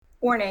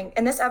Warning,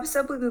 in this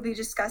episode, we will be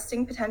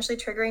discussing potentially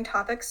triggering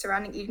topics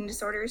surrounding eating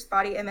disorders,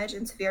 body image,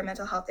 and severe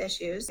mental health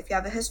issues. If you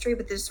have a history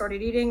with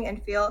disordered eating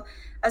and feel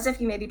as if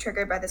you may be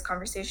triggered by this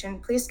conversation,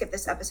 please skip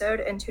this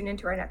episode and tune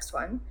into our next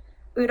one.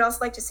 We would also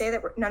like to say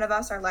that none of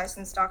us are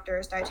licensed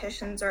doctors,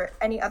 dietitians, or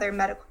any other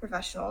medical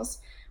professionals.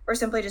 We're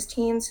simply just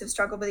teens who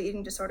struggle with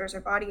eating disorders or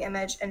body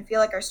image and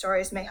feel like our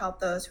stories may help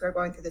those who are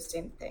going through the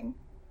same thing.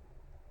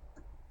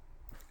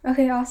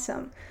 Okay,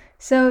 awesome.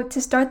 So to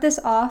start this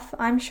off,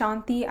 I'm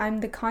Shanti. I'm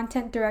the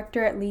content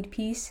director at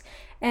LeadPeace.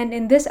 And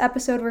in this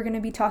episode, we're going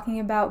to be talking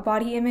about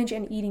body image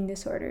and eating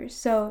disorders.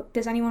 So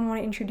does anyone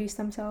want to introduce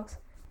themselves?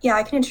 Yeah,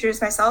 I can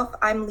introduce myself.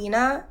 I'm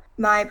Lena.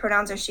 My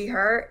pronouns are she,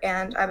 her,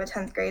 and I'm a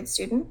 10th grade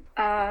student.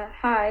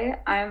 Hi,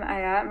 I'm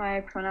Ayat.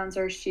 My pronouns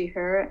are she,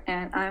 her,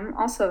 and I'm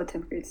also a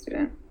 10th grade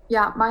student.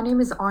 Yeah, my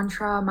name is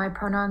Antra. My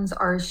pronouns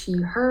are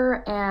she,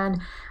 her, and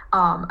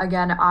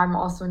again, I'm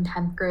also in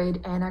 10th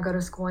grade, and I go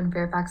to school in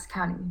Fairfax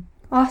County.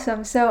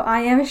 Awesome. So I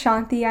am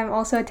Shanti. I'm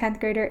also a 10th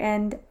grader,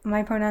 and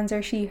my pronouns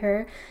are she,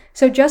 her.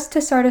 So just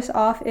to start us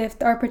off,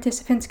 if our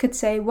participants could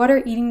say, what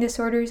are eating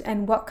disorders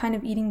and what kind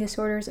of eating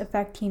disorders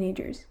affect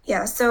teenagers?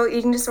 Yeah, so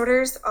eating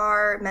disorders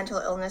are mental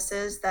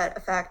illnesses that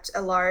affect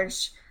a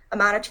large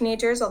amount of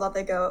teenagers, although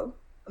they go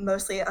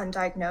mostly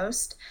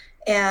undiagnosed.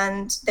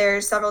 And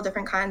there's several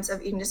different kinds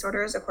of eating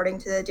disorders according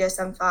to the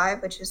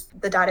DSM-5, which is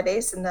the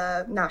database and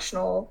the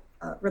national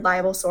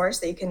reliable source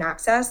that you can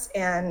access.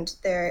 And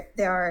there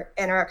are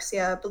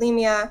anorexia,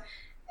 bulimia,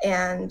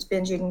 and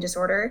binge eating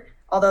disorder,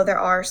 although there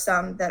are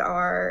some that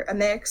are a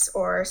mix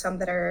or some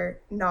that are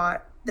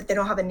not, that they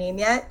don't have a name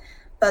yet.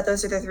 But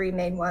those are the three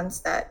main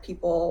ones that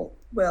people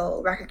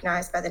will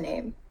recognize by the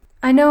name.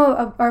 I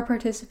know our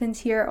participants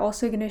here are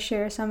also going to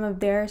share some of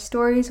their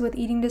stories with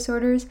eating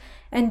disorders.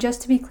 And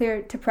just to be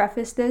clear, to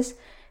preface this,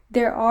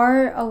 there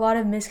are a lot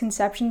of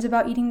misconceptions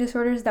about eating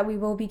disorders that we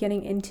will be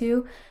getting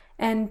into.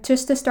 And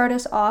just to start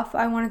us off,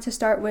 I wanted to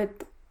start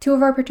with two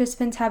of our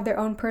participants have their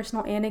own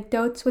personal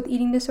anecdotes with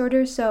eating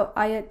disorders. So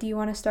Ayat, do you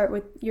want to start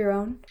with your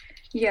own?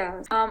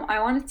 Yeah,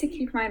 I wanted to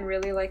keep mine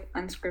really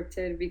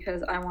unscripted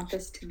because I want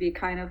this to be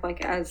kind of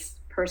as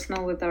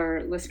personal with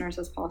our listeners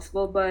as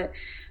possible. But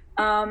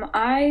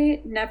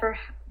I never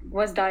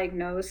was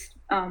diagnosed,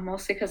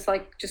 mostly because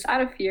just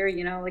out of fear,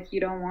 you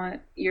don't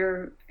want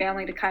your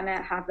family to kind of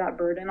have that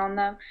burden on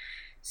them.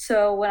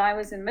 So when I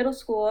was in middle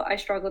school, I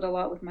struggled a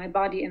lot with my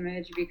body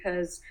image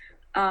because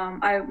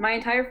my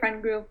entire friend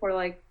group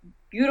were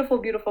beautiful,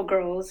 beautiful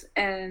girls,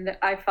 and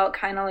I felt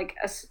kind of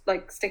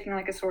like sticking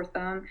like a sore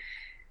thumb.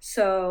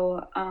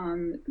 So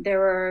there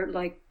were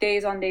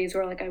days on days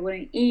where I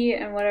wouldn't eat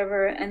and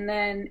whatever, and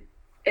then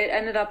it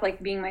ended up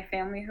being my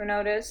family who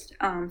noticed,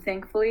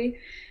 thankfully.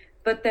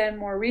 But then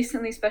more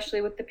recently, especially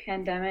with the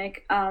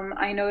pandemic,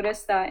 I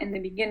noticed that in the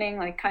beginning,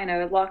 kind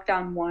of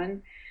lockdown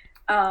 1,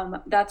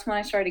 that's when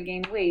I started to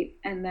gain weight.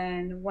 And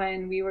then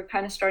when we were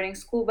kind of starting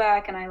school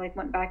back and I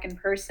went back in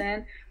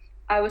person,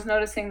 I was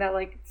noticing that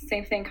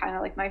same thing, kind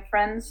of my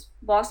friends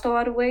lost a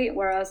lot of weight,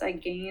 whereas I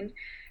gained.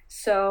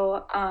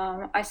 So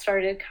I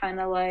started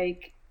kind of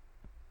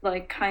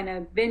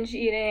binge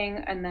eating,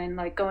 and then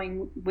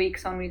going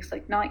weeks on weeks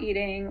not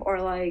eating, or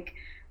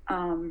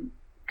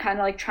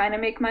kind of trying to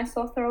make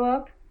myself throw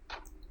up.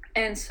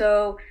 And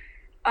so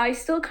I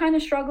still kind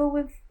of struggle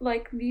with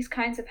these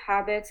kinds of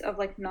habits of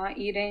not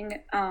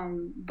eating,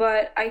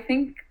 but I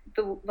think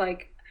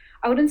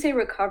I wouldn't say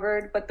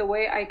recovered, but the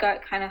way I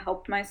got kind of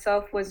helped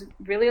myself was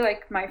really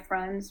my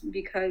friends,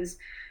 because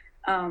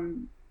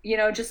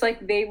just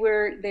they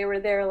were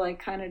there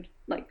kind of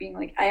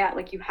being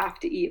you have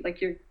to eat,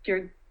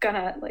 you're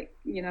gonna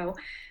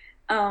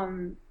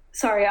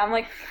sorry,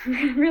 I'm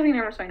really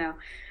nervous right now.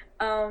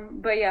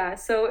 But yeah,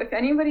 so if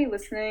anybody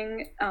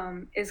listening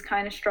is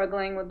kind of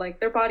struggling with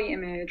their body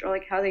image or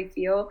how they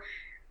feel,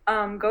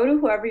 go to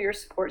whoever your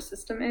support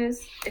system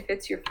is. If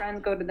it's your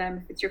friend, go to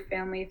them. If it's your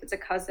family, if it's a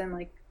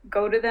cousin,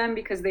 go to them,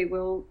 because they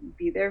will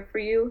be there for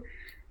you.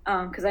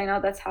 Because I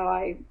know that's how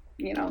I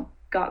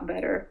got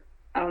better.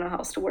 I don't know how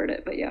else to word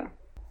it, but yeah.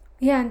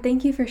 Yeah, and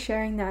thank you for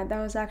sharing that.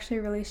 That was actually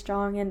really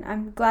strong, and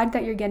I'm glad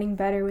that you're getting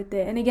better with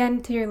it. And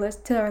again,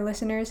 to our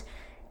listeners,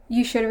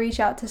 you should reach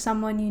out to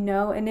someone you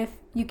know, and if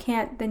you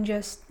can't, then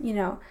just,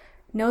 know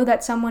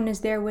that someone is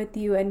there with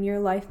you and your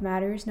life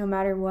matters no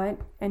matter what,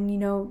 and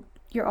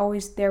you're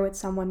always there with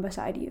someone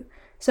beside you.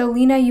 So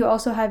Lena, you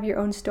also have your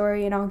own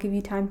story, and I'll give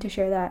you time to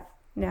share that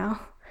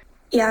now.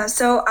 Yeah,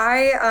 so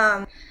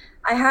I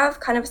have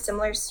kind of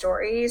similar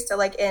stories.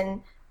 So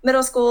in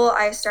middle school,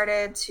 I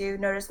started to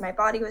notice my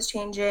body was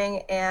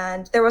changing,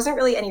 and there wasn't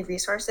really any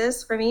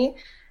resources for me.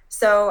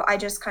 So I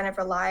just kind of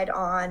relied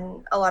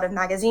on a lot of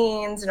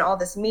magazines and all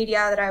this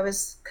media that I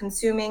was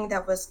consuming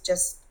that was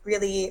just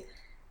really,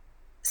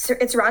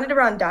 it's surrounded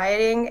around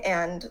dieting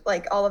and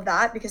all of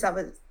that, because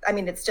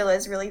it still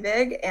is really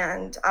big.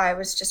 And I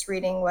was just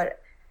reading what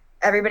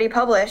everybody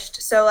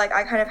published. So I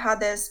kind of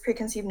had this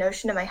preconceived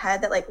notion in my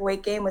head that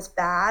weight gain was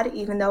bad,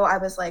 even though I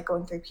was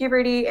going through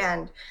puberty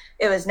and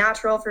it was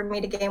natural for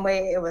me to gain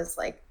weight. It was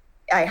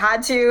I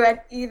had to, and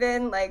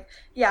even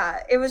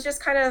it was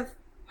just kind of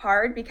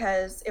hard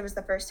because it was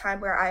the first time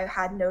where I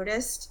had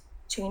noticed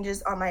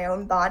changes on my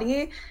own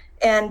body.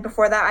 And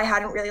before that, I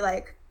hadn't really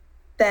like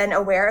been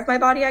aware of my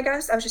body, I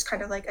guess. I was just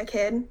kind of like a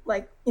kid,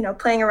 like,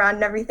 playing around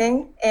and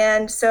everything.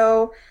 And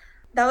so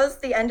that was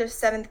the end of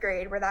 7th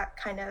grade where that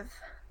kind of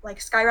like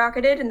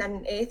skyrocketed. And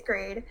then in 8th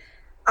grade,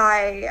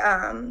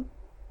 I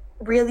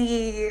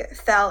really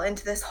fell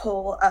into this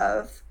hole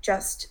of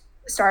just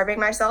starving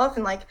myself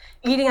and like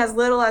eating as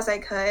little as I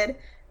could,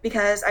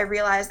 because I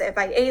realized that if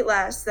I ate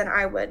less, then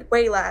I would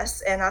weigh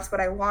less. And that's what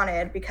I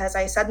wanted, because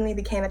I suddenly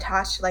became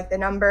attached to like the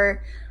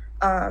number.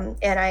 And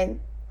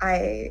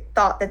I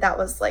thought that that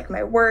was like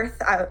my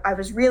worth. I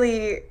was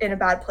really in a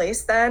bad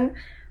place then.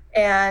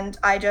 And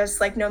I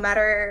just like, no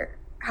matter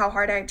how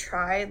hard I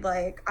tried,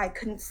 like I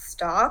couldn't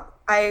stop.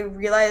 I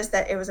realized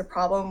that it was a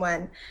problem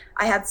when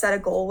I had set a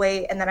goal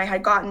weight and then I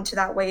had gotten to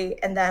that weight.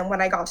 And then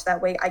when I got to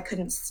that weight, I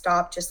couldn't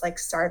stop just like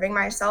starving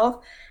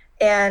myself.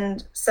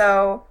 And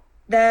so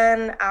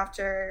then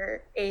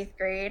after 8th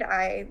grade,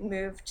 I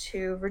moved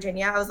to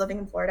Virginia. I was living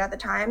in Florida at the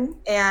time.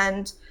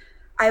 And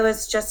I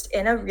was just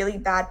in a really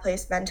bad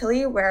place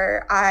mentally,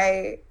 where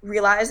I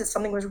realized that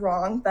something was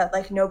wrong, but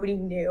like nobody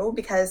knew,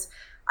 because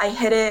I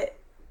hid it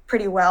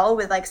pretty well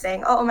with like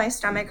saying, oh, my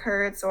stomach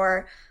hurts,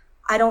 or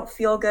I don't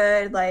feel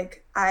good.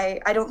 Like I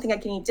don't think I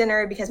can eat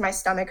dinner because my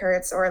stomach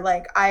hurts, or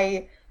like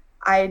I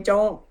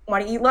don't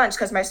want to eat lunch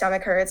because my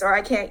stomach hurts, or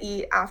I can't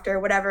eat after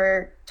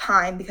whatever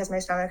time because my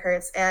stomach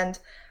hurts. And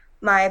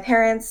my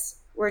parents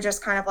were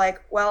just kind of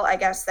like, well, I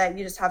guess that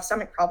you just have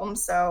stomach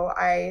problems. So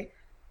I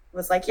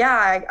was like,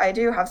 yeah, I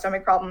do have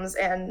stomach problems.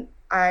 And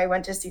I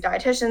went to see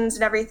dietitians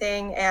and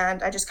everything.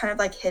 And I just kind of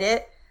like hid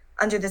it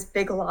under this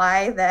big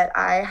lie that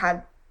I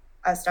had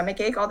a stomach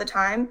ache all the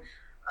time.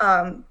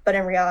 But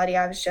in reality,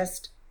 I was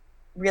just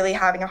really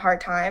having a hard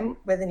time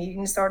with an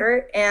eating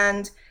disorder.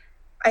 And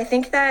I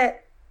think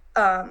that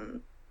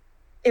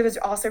it was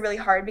also really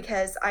hard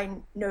because I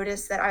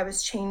noticed that I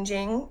was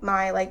changing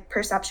my like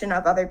perception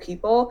of other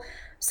people.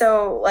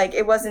 So like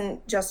it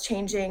wasn't just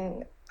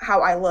changing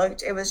how I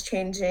looked, it was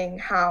changing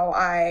how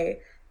I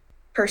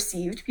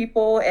perceived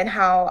people and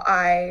how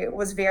I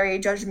was very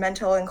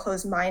judgmental and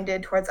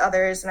closed-minded towards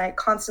others. And I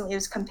constantly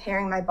was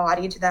comparing my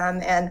body to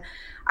them. And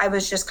I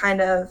was just kind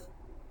of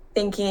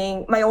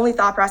thinking, my only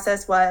thought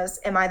process was,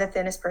 am I the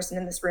thinnest person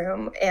in this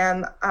room?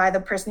 Am I the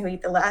person who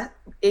ate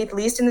the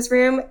least in this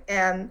room?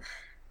 And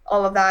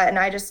all of that. And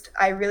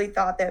I really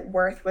thought that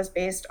worth was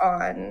based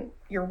on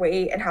your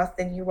weight and how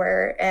thin you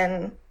were.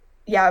 And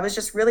yeah, it was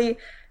just really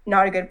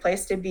not a good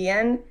place to be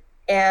in.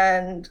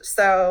 And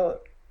so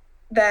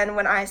then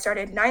when I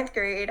started 9th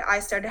grade, I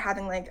started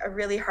having like a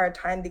really hard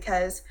time,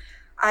 because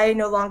I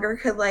no longer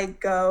could like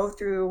go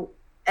through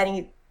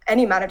any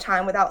amount of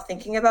time without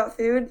thinking about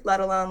food, let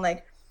alone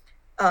like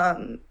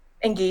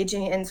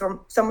engaging in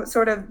some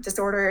sort of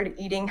disordered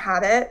eating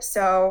habit.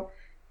 So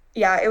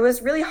yeah, it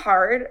was really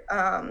hard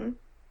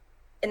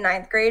in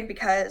 9th grade,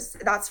 because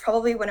that's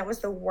probably when it was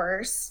the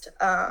worst.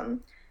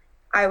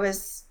 I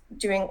was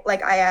doing,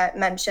 like I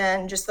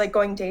mentioned, just like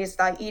going days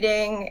without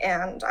eating.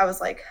 And I was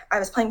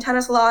playing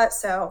tennis a lot.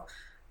 So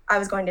I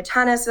was going to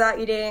tennis without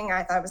eating.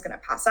 I thought I was going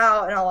to pass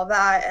out and all of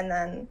that. And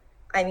then,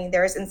 I mean,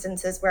 there was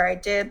instances where I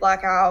did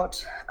black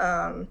out,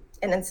 and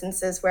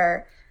instances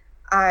where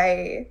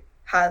I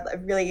had a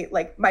really,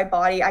 like, my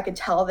body, I could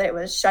tell that it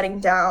was shutting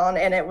down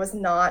and it was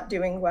not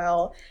doing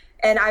well.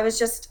 And I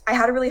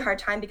had a really hard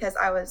time because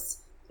I was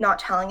not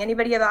telling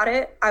anybody about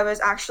it. I was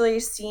actually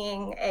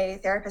seeing a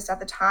therapist at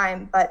the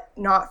time, but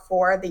not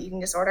for the eating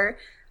disorder,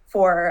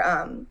 for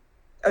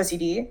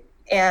OCD.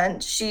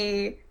 And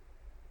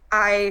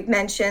I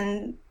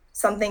mentioned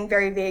something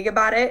very vague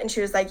about it, and she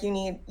was like, you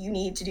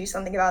need to do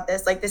something about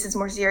this. Like, this is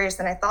more serious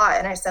than I thought.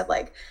 And I said,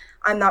 like,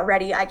 I'm not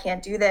ready. I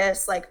can't do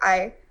this. Like,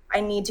 I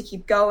need to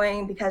keep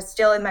going, because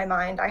still in my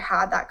mind, I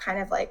had that kind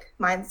of like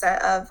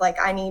mindset of like,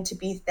 I need to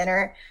be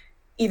thinner,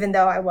 even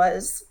though I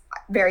was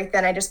very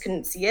thin. I just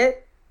couldn't see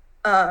it.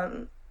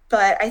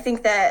 But I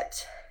think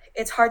that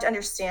it's hard to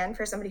understand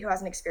for somebody who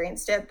hasn't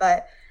experienced it.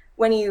 But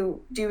when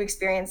you do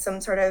experience some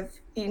sort of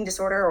eating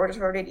disorder or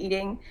disordered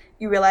eating,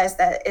 you realize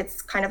that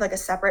it's kind of like a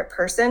separate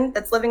person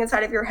that's living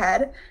inside of your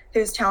head,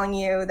 who's telling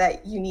you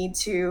that you need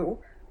to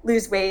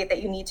lose weight,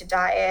 that you need to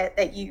diet,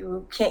 that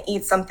you can't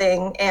eat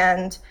something.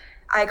 And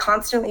I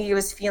constantly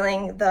was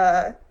feeling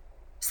the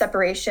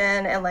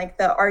separation and like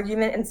the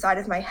argument inside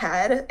of my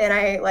head. And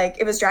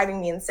it was driving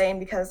me insane,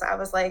 because I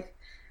was like,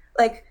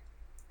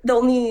 the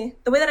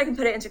way that I can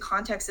put it into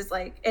context is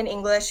like in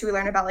English, we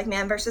learn about like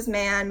man versus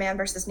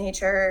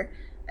nature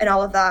and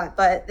all of that.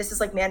 But this is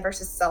like man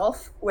versus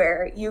self,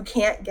 where you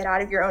can't get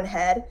out of your own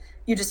head.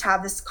 You just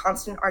have this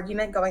constant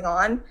argument going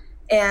on.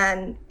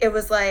 And it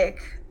was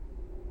like,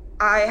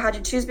 I had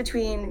to choose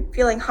between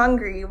feeling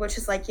hungry, which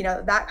is like,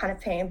 that kind of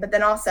pain. But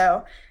then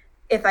also,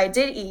 if I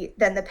did eat,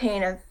 then the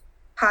pain of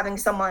having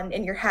someone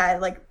in your head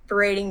like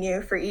berating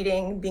you for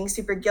eating, being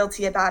super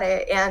guilty about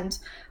it. And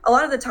a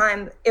lot of the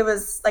time it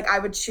was like I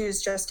would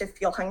choose just to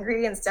feel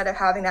hungry instead of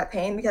having that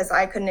pain, because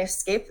I couldn't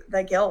escape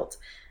the guilt.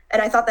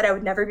 And I thought that I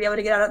would never be able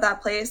to get out of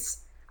that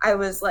place. I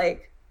was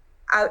like,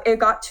 it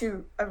got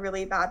to a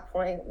really bad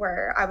point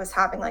where I was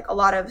having like a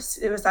lot of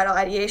suicidal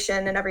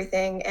ideation and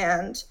everything,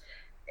 and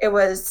it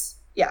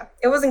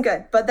wasn't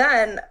good. But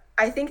then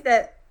I think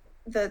that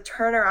the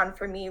turnaround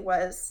for me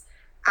was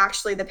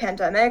actually the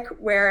pandemic,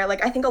 where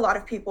like I think a lot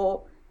of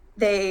people,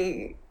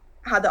 they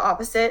had the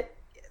opposite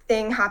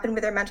thing happen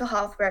with their mental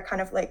health, where it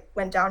kind of like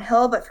went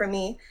downhill. But for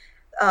me,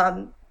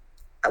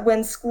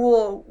 when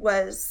school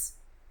was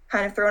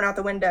kind of thrown out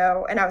the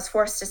window and I was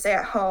forced to stay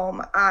at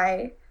home,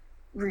 I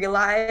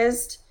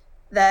realized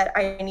that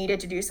I needed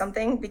to do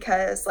something,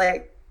 because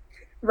like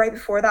right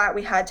before that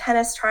we had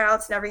tennis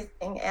tryouts and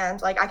everything,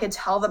 and like I could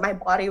tell that my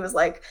body was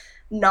like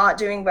not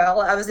doing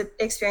well. I was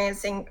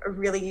experiencing a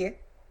really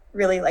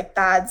like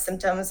bad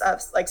symptoms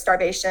of like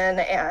starvation,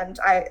 and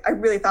I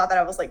really thought that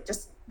I was like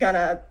just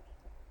gonna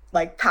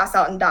like pass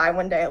out and die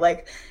one day.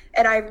 Like,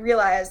 and I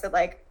realized that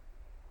like,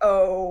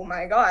 oh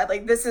my God,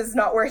 like this is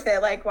not worth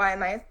it. Like, why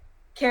am I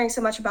caring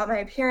so much about my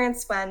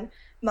appearance when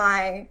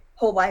my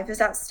whole life is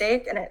at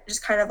stake? And it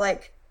just kind of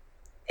like,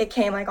 it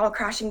came like all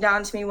crashing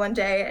down to me one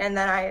day. And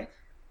then I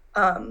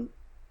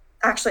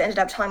actually ended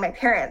up telling my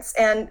parents,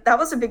 and that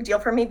was a big deal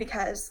for me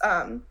because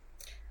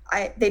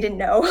they didn't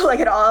know like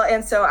at all.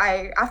 And so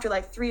after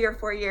like 3 or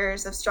 4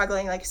 years of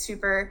struggling like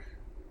super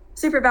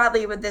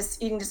badly with this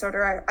eating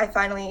disorder, I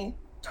finally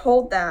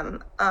told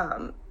them,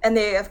 and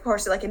they, of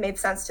course, like it made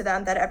sense to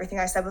them that everything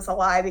I said was a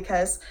lie,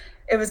 because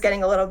it was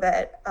getting a little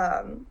bit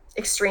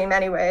extreme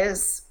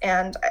anyways.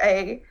 And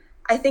I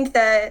think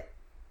that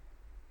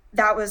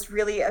was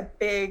really a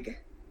big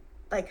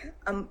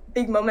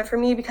moment for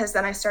me, because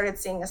then I started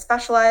seeing a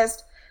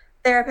specialized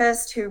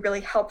therapist who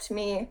really helped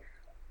me,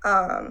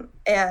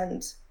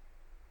 and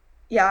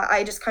yeah,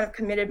 I just kind of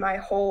committed my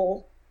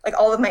whole, like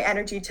all of my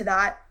energy to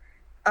that,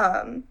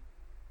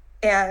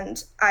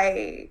 and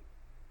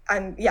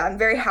I'm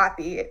very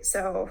happy.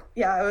 So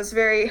yeah, it was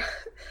that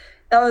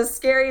was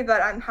scary,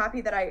 but I'm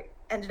happy that I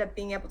ended up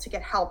being able to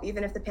get help,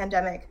 even if the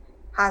pandemic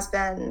has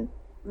been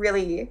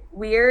really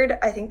weird.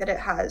 I think that it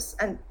has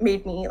and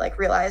made me like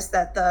realize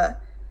that the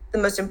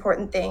most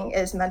important thing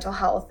is mental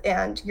health,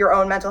 and your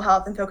own mental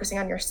health, and focusing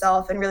on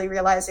yourself and really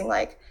realizing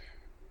like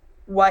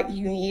what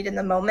you need in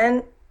the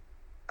moment.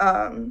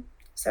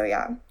 So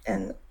yeah,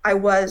 and I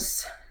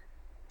was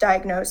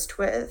diagnosed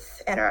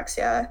with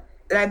anorexia,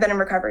 and I've been in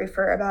recovery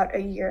for about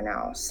a year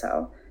now.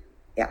 So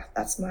yeah,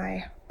 that's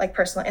my like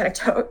personal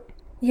anecdote.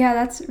 Yeah,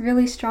 that's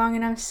really strong,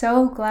 and I'm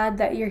so glad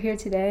that you're here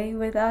today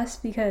with us,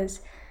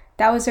 because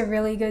that was a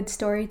really good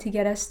story to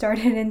get us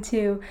started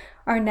into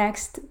our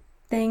next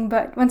thing.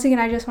 But once again,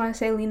 I just want to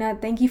say, Lena,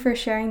 thank you for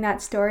sharing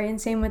that story,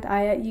 and same with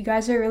Aya. You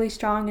guys are really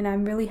strong, and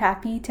I'm really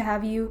happy to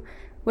have you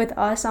with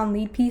us on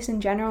LeadPeace in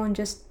general, and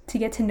just to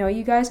get to know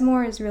you guys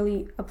more is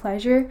really a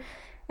pleasure.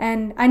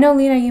 And I know,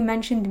 Lena, you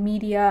mentioned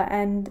media,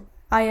 and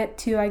I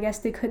too, I guess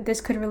this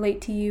could relate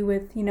to you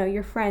with, you know,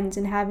 your friends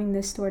and having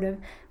this sort of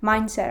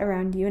mindset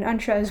around you, and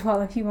Ansha as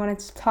well, if you wanted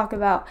to talk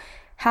about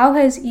how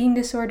has eating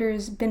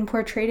disorders been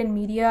portrayed in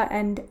media,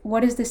 and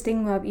what is the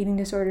stigma of eating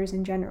disorders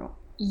in general?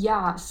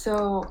 Yeah,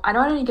 so I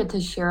don't really get to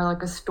share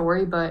like a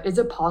story, but is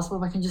it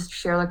possible if I can just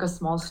share like a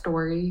small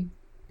story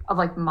of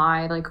like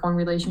my like own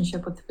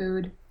relationship with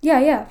food?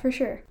 Yeah, for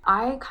sure.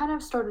 I kind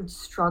of started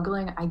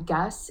struggling, I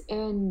guess,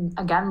 in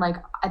again, like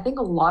I think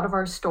a lot of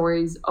our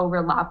stories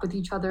overlap with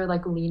each other,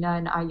 like Lena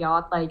and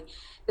Ayat, like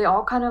they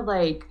all kind of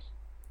like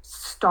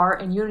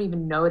start and you don't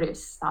even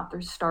notice that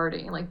they're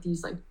starting like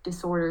these like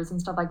disorders and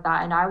stuff like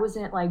that. And I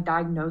wasn't like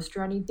diagnosed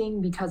or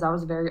anything, because I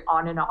was very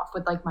on and off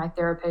with like my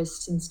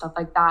therapist and stuff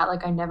like that.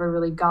 Like I never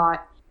really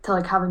got to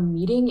like have a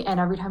meeting, and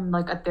every time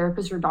like a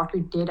therapist or doctor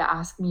did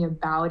ask me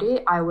about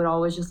it, I would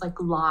always just like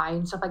lie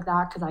and stuff like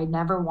that, because I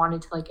never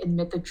wanted to like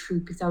admit the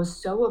truth, because I was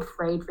so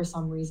afraid for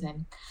some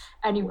reason.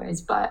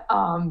 Anyways, but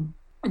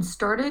it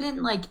started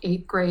in like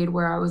 8th grade,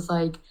 where I was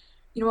like,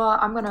 you know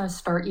what, I'm gonna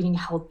start eating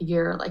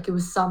healthier. Like it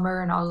was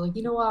summer, and I was like,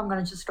 you know what, I'm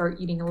gonna just start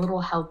eating a little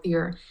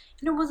healthier.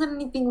 And it wasn't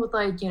anything with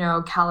like, you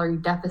know, calorie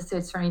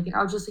deficits or anything.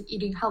 I was just like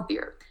eating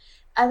healthier.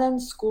 And then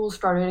school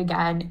started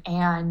again,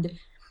 and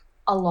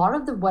a lot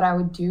of what I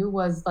would do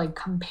was like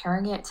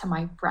comparing it to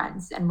my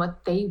friends and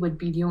what they would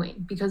be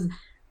doing, because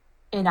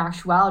in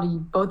actuality,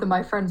 both of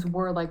my friends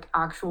were like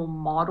actual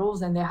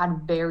models, and they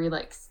had very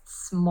like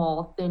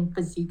small, thin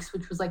physiques,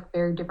 which was like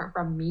very different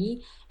from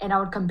me. And I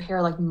would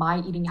compare like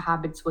my eating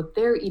habits with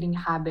their eating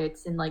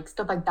habits and like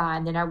stuff like that.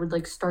 And then I would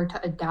like start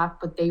to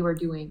adapt what they were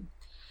doing.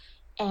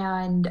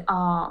 And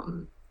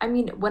I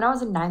mean, when I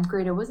was in 9th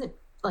grade, it wasn't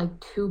like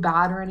too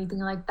bad or anything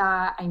like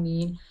that. I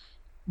mean,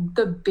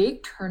 the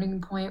big turning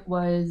point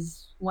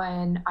was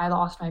when I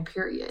lost my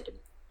period.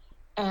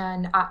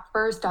 And at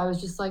first I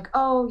was just like,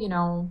 oh, you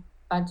know,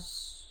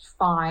 that's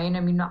fine. I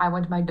mean, I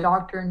went to my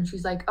doctor, and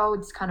she's like, oh,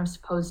 it's kind of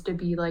supposed to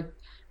be like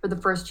for the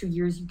first 2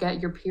 years you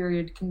get your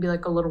period, can be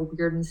like a little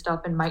weird and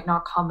stuff and might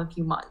not come a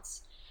few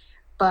months.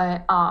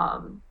 But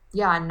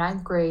yeah, in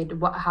 9th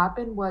grade, what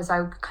happened was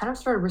I kind of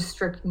started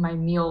restricting my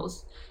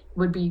meals. It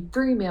would be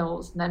 3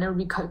 meals, and then it would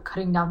be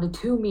cutting down to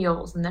 2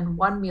 meals, and then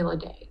 1 meal a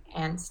day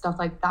and stuff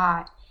like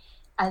that.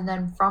 And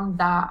then from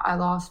that, I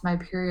lost my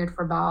period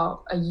for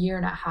about a year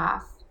and a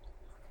half.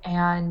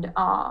 And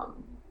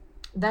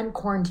then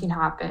quarantine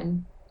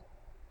happened,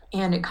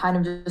 and it kind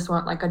of just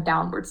went like a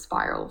downward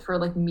spiral for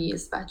like me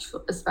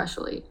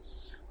especially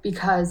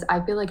because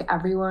I feel like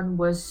everyone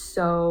was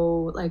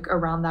so like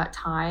around that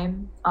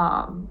time.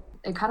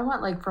 It kind of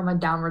went like from a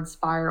downward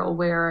spiral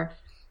where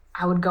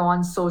I would go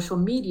on social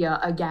media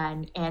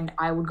again, and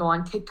I would go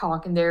on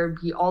TikTok, and there'd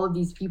be all of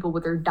these people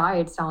with their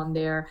diets on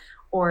there,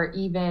 or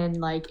even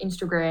like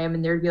Instagram,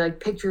 and there'd be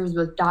like pictures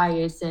with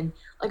diets. And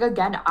like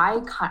again,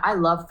 I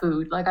love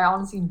food. Like I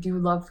honestly do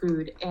love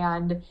food,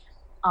 and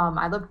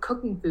I love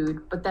cooking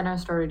food. But then I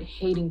started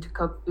hating to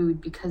cook food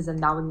because then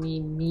that would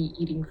mean me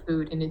eating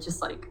food, and it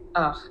just like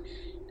ugh.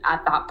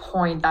 At that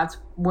point, that's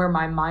where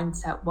my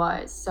mindset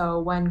was. So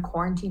when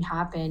quarantine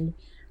happened,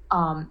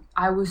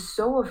 I was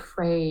so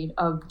afraid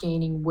of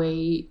gaining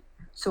weight.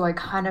 So I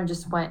kind of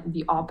just went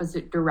the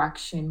opposite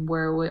direction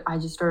where I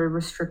just started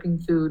restricting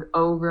food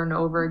over and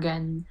over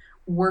again,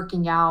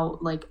 working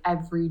out like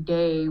every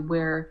day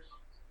where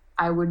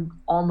I would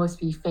almost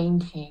be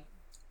fainting.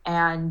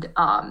 And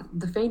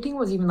the fainting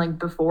was even like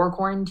before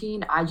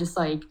quarantine. I just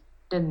like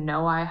didn't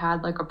know I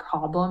had like a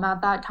problem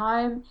at that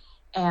time.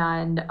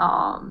 And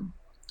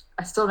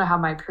I still didn't have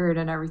my period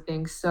and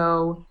everything.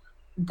 So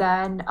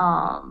then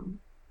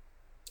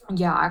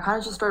yeah, I kind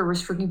of just started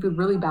restricting food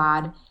really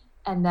bad.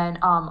 And then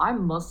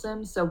I'm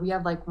Muslim, so we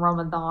have like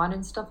Ramadan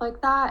and stuff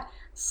like that.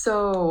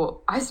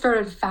 So I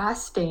started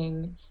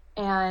fasting,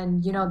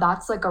 and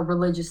that's like a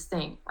religious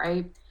thing,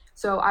 right?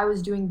 So I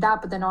was doing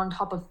that, but then on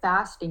top of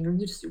fasting,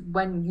 you just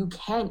when you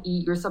can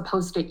eat, you're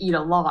supposed to eat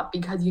a lot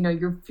because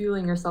you're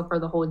fueling yourself for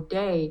the whole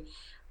day.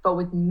 But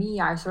with me,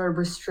 I started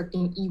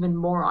restricting even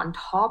more on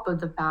top of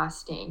the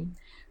fasting.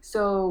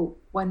 So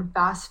when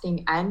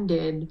fasting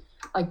ended,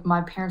 like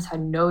my parents had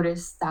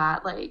noticed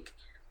that like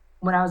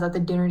when I was at the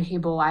dinner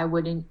table, I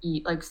wouldn't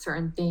eat like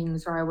certain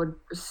things, or I would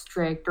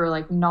restrict or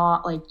like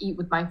not like eat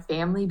with my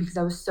family because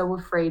I was so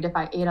afraid if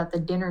I ate at the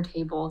dinner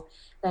table,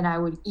 then I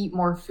would eat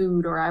more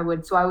food, or I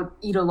would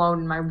eat alone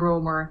in my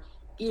room or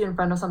eat in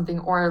front of something,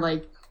 or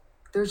like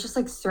there's just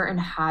like certain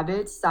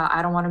habits that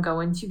I don't want to go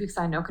into because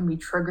I know can be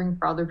triggering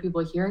for other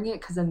people hearing it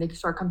because then they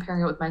start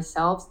comparing it with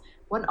myself.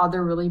 One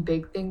other really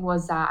big thing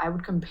was that I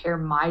would compare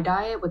my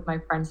diet with my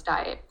friend's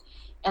diet.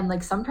 And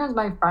like sometimes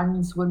my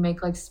friends would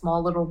make like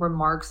small little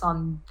remarks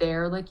on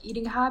their like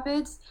eating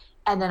habits.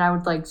 And then I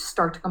would like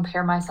start to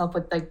compare myself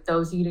with like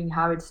those eating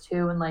habits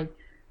too. And like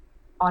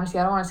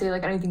honestly, I don't want to say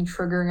like anything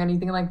triggering,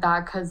 anything like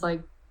that, because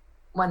like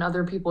when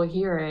other people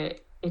hear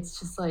it, it's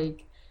just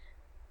like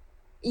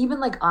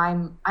even like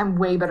I'm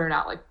way better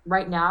now. Like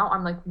right now,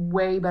 I'm like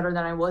way better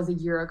than I was a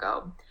year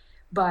ago.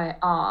 But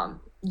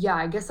yeah,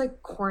 I guess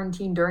like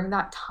quarantine during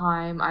that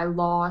time, I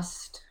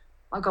lost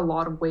like a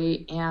lot of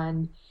weight,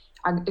 and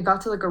it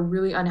got to like a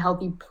really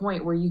unhealthy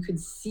point where you could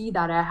see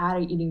that I had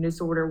an eating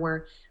disorder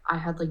where I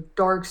had like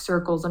dark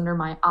circles under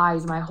my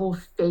eyes, my whole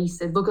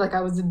face. It looked like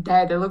I was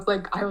dead. It looked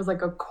like I was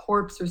like a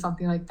corpse or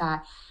something like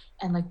that.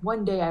 And like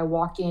one day I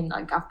walk in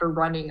like after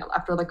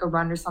like a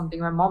run or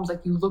something, my mom's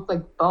like, "You look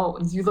like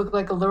bones. You look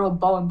like a little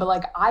bone." But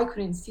like I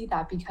couldn't see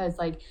that because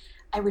like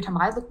every time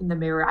I looked in the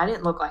mirror, I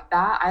didn't look like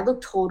that. I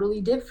looked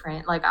totally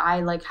different. Like I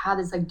like had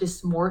this like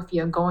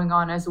dysmorphia going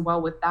on as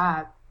well with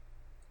that.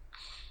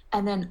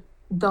 And then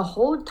the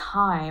whole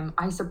time,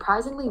 I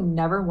surprisingly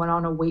never went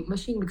on a weight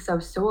machine because I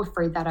was so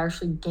afraid that I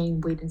actually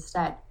gained weight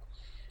instead.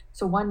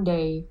 So one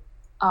day,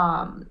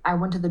 I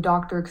went to the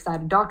doctor because I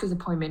had a doctor's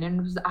appointment, and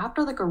it was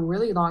after like a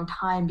really long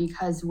time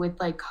because with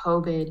like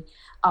COVID,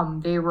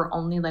 they were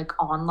only like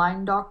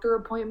online doctor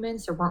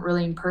appointments. They weren't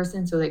really in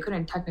person, so they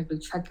couldn't technically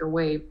check your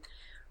weight.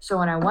 So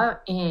when I went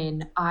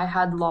in, I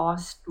had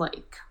lost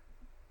like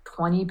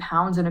 20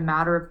 pounds in a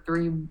matter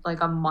of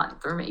like a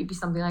month or maybe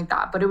something like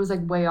that. But it was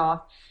like way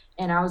off.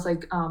 And I was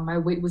like, my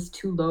weight was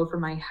too low for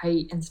my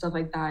height and stuff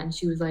like that. And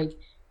she was like,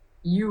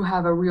 "You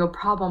have a real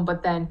problem."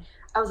 But then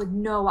I was like,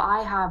 "No,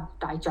 I have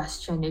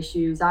digestion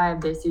issues. I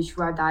have this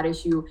issue, I have that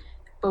issue."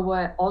 But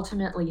what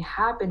ultimately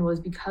happened was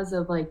because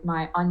of like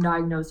my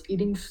undiagnosed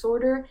eating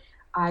disorder,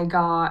 I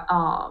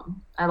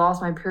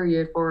lost my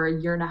period for a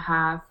year and a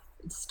half.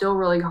 It's still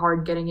really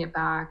hard getting it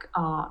back.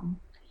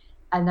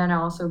 And then I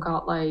also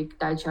got like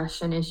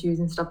digestion issues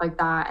and stuff like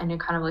that. And it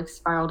kind of like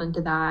spiraled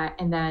into that.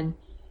 And then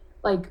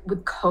like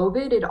with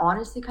COVID, it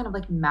honestly kind of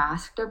like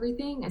masked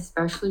everything,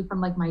 especially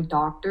from like my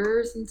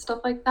doctors and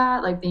stuff like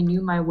that. Like they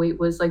knew my weight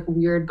was like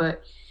weird,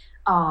 but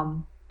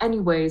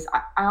anyways,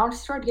 I honestly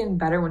started getting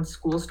better when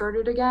school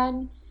started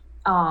again.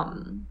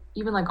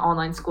 Even like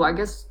online school, I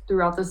guess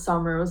throughout the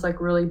summer it was like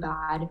really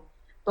bad.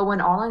 But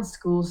when online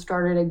school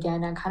started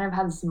again, I kind of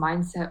had this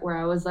mindset where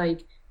I was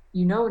like,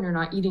 when you're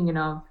not eating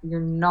enough, you're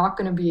not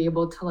going to be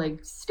able to like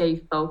stay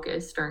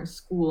focused during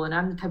school. And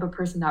I'm the type of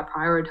person that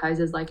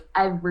prioritizes like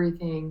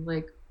everything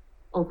like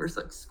over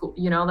like school,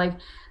 like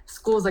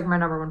school is like my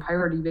number one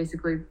priority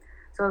basically.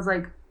 So I was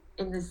like,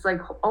 in this like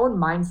own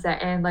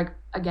mindset. And like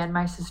again,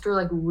 my sister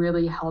like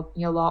really helped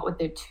me a lot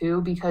with it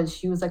too, because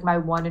she was like my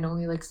one and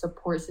only like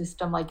support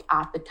system like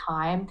at the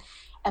time,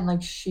 and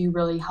like she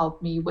really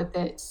helped me with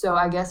it. So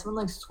I guess when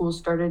like school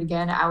started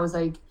again, I was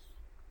like,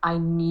 I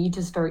need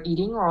to start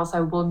eating or else I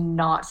will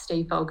not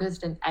stay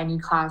focused in any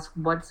class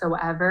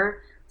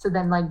whatsoever. So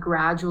then like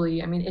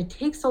gradually, I mean, it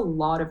takes a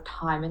lot of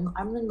time, and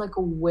I'm in like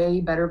a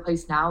way better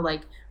place now,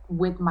 like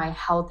with my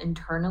health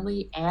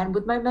internally and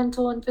with my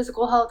mental and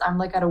physical health. I'm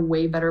like at a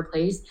way better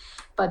place.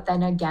 But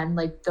then again,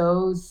 like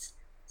those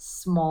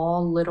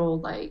small little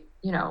like,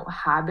 you know,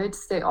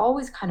 habits, they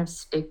always kind of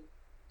stick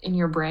in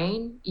your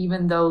brain,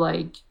 even though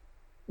like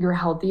you're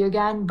healthy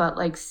again. But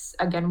like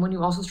again, when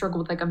you also struggle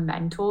with like a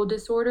mental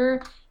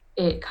disorder,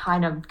 it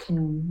kind of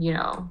can, you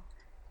know,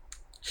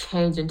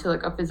 change into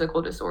like a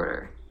physical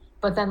disorder.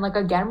 But then like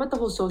again with the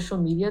whole social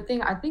media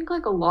thing, I think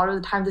like a lot of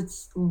the times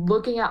it's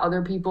looking at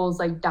other people's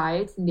like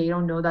diets and they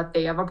don't know that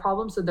they have a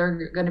problem. So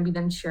they're gonna be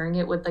then sharing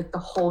it with like the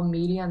whole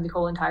media and the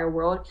whole entire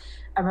world.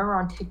 I remember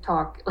on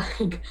TikTok,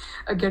 like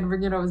again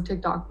bringing it over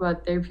TikTok,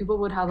 but there people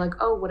would have like,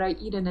 oh, what I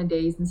eat in a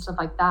day and stuff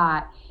like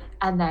that.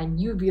 And then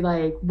you'd be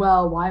like,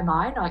 well, why am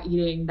I not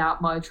eating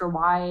that much, or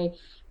why?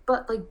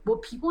 But like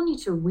what people need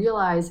to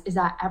realize is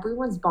that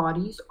everyone's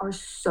bodies are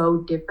so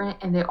different,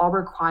 and they all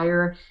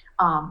require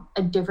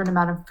a different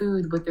amount of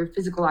food with their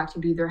physical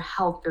activity, their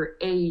health, their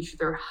age,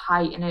 their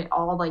height, and it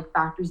all like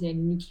factors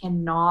in. You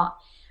cannot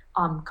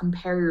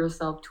compare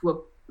yourself to a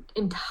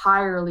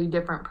entirely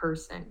different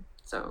person.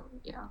 So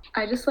yeah.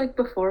 I just like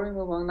before we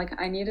move on,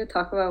 like I need to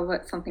talk about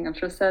what something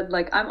Amtra said.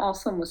 Like I'm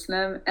also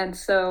Muslim, and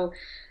so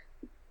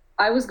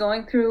I was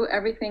going through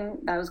everything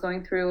that I was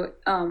going through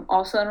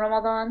also in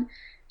Ramadan.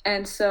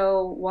 And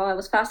so while I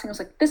was fasting, I was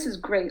like, this is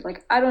great.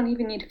 Like, I don't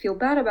even need to feel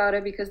bad about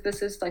it because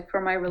this is like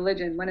for my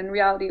religion. When in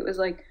reality, it was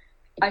like,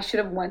 I should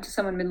have went to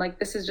someone and been like,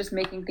 this is just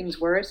making things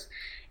worse.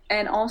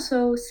 And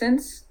also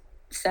since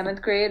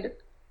seventh grade,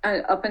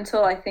 up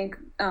until I think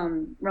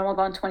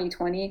Ramadan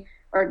 2020,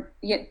 or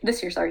yeah,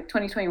 this year, sorry,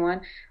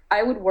 2021,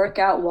 I would work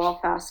out while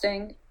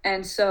fasting.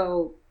 And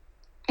so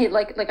it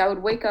like I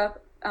would wake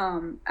up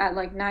at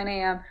like 9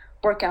 a.m.,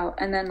 work out.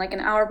 And then like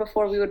an hour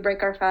before we would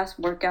break our fast,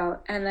 work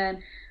out. And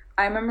then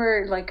I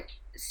remember like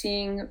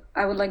seeing,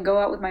 I would like go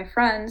out with my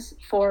friends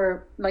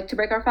for like to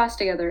break our fast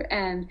together,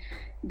 and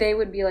they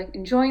would be like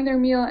enjoying their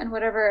meal and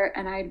whatever,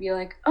 and I'd be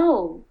like,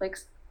 oh, like,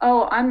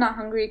 oh, I'm not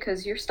hungry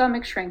because your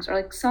stomach shrinks, or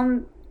like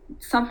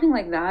something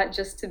like that,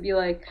 just to be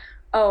like,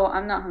 oh,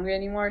 I'm not hungry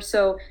anymore.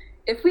 So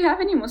if we have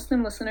any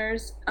Muslim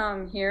listeners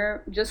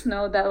here, just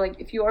know that like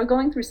if you are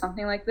going through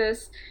something like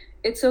this,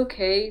 it's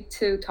okay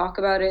to talk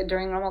about it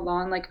during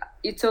Ramadan. Like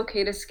it's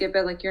okay to skip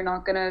it. Like you're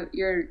not gonna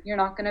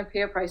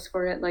pay a price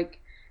for it. Like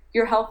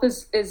your health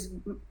is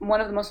one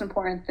of the most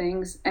important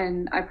things,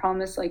 and I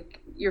promise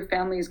like your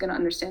family is gonna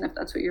understand if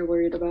that's what you're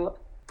worried about.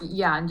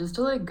 Yeah, and just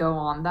to like go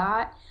on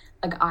that,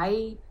 like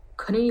I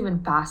couldn't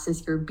even fast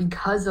this year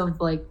because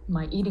of like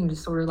my eating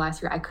disorder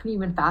last year. I couldn't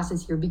even fast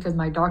this year because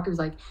my doctor was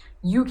like,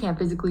 you can't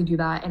physically do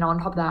that. And on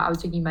top of that, I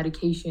was taking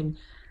medication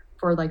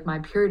for like my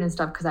period and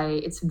stuff because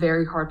it's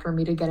very hard for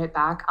me to get it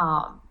back.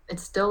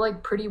 It's still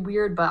like pretty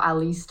weird, but at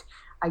least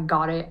I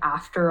got it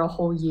after a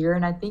whole year.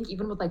 And I think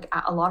even with like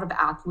a lot of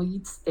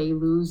athletes, they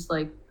lose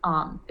like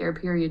their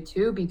period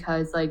too,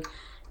 because like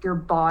your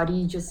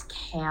body just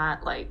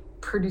can't like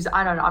produce,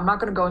 I don't know, I'm not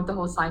gonna go into the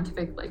whole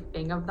scientific like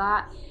thing of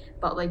that,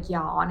 but like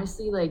yeah,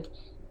 honestly, like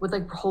with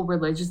like whole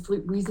religious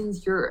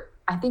reasons,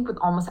 I think with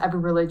almost every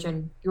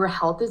religion, your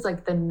health is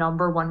like the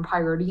number one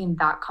priority, and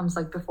that comes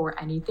like before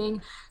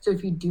anything. So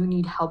if you do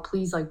need help,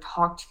 please like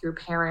talk to your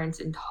parents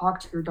and talk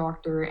to your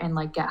doctor and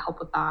like get help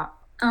with that.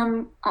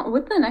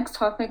 With the next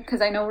topic, because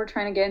I know we're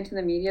trying to get into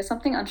the media,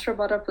 something Ansher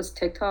brought up was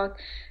TikTok.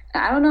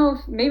 I don't know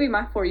if maybe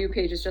my For You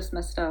page is just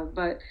messed up,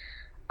 but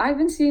I've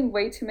been seeing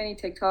way too many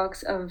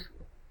TikToks of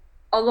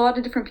a lot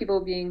of different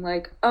people being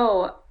like,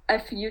 oh,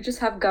 if you just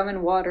have gum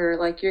and water,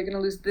 like you're gonna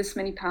lose this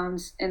many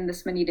pounds in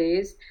this many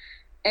days.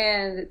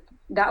 And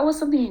that was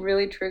something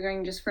really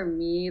triggering just for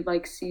me,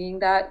 like seeing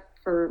that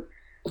for,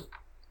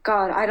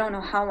 God, I don't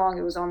know how long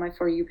it was on my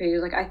For You page.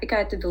 Like I think I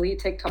had to delete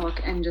TikTok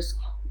and just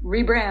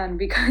rebrand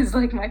because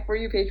like my For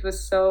You page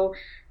was so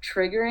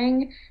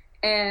triggering.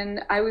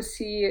 And I would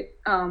see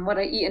what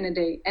I eat in a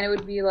day, and it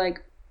would be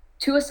like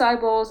 2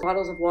 acai bowls,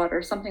 bottles of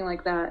water, something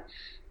like that,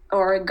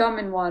 or gum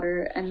and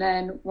water. And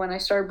then when I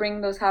started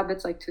bringing those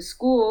habits like to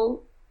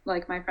school,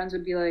 like my friends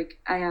would be like,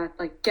 I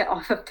like get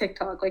off of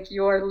TikTok. Like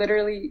you're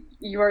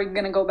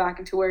gonna go back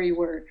into where you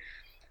were.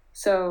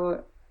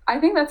 So I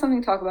think that's something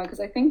to talk about,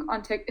 because I think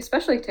on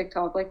especially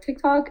TikTok, like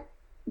TikTok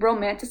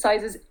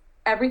romanticizes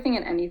everything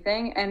and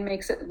anything and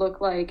makes it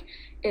look like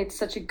it's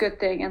such a good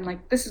thing, and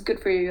like this is good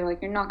for you,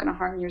 like you're not gonna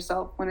harm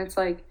yourself, when it's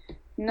like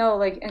no,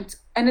 like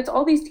it's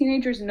all these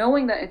teenagers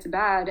knowing that it's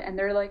bad, and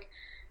they're like,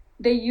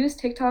 they use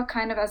TikTok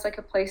kind of as like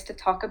a place to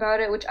talk about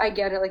it, which I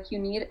get it. Like you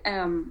need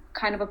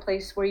kind of a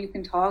place where you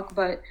can talk,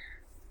 but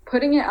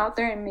putting it out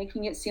there and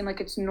making it seem like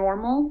it's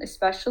normal,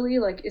 especially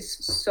like, is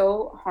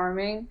so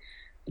harming.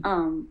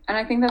 And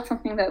I think that's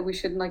something that we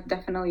should like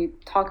definitely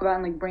talk about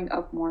and like bring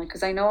up more,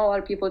 because I know a lot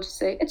of people just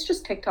say it's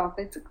just TikTok,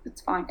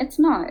 it's fine. It's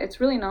not. It's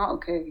really not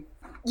okay.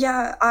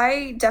 Yeah,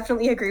 I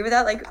definitely agree with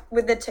that. Like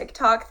with the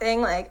TikTok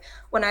thing, like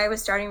when I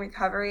was starting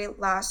recovery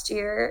last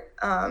year,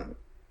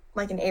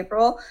 like in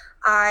April,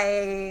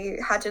 I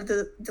had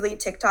to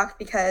delete TikTok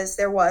because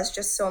there was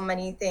just so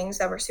many things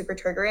that were super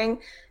triggering.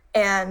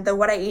 And the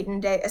what I eat in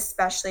a day,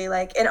 especially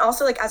like, and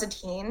also like as a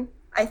teen,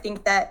 I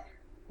think that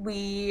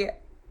we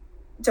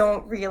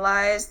don't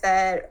realize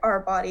that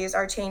our bodies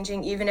are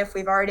changing even if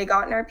we've already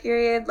gotten our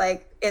period.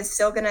 Like it's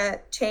still gonna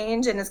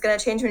change, and it's gonna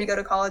change when you go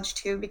to college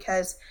too,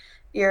 because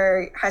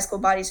your high school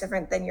body is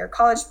different than your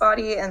college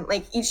body, and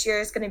like each year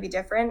is going to be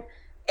different.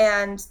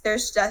 And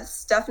there's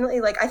just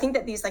definitely like, I think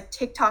that these like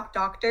TikTok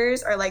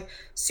doctors are like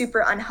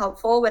super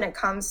unhelpful when it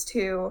comes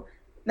to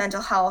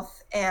mental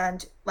health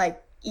and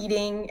like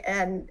eating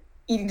and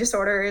eating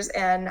disorders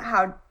and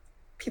how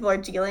people are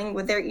dealing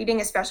with their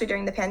eating, especially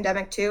during the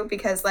pandemic too,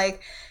 because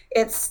like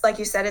it's like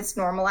you said, it's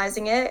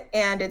normalizing it,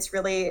 and it's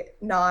really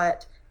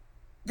not,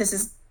 this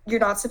is,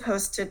 you're not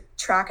supposed to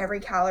track every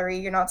calorie,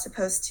 you're not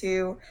supposed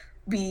to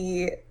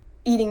be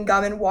eating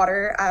gum and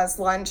water as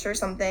lunch or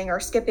something, or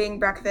skipping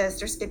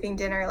breakfast or skipping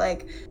dinner.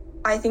 Like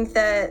I think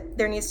that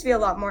there needs to be a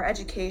lot more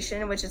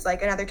education, which is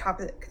like another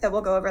topic that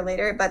we'll go over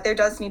later, but there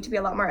does need to be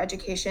a lot more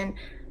education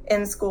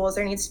in schools.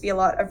 There needs to be a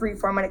lot of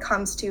reform when it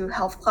comes to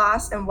health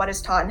class and what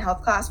is taught in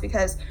health class,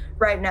 because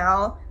right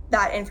now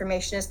that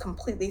information is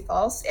completely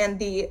false, and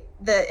the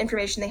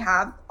information they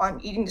have on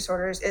eating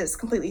disorders is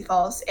completely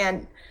false.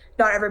 And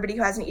not everybody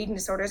who has an eating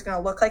disorder is going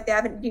to look like they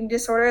have an eating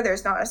disorder.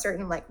 There's not a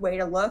certain like way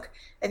to look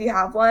if you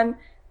have one.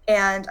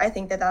 And I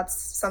think that that's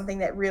something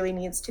that really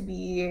needs to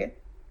be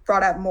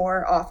brought up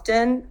more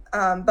often.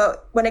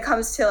 But when it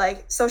comes to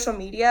like social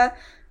media,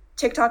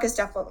 TikTok is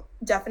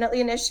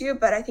definitely an issue,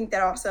 but I think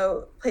that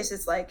also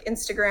places like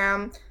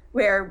Instagram,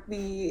 where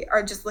we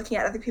are just looking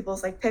at other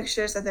people's like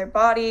pictures of their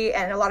body,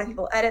 and a lot of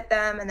people edit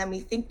them, and then we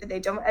think that they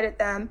don't edit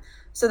them.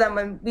 So then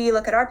when we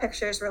look at our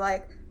pictures, we're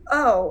like,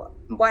 oh,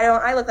 why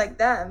don't I look like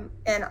them?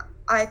 And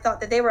I thought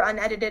that they were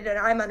unedited and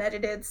I'm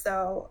unedited,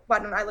 so why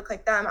don't I look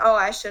like them? Oh,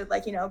 I should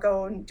like,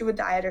 go and do a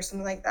diet or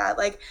something like that.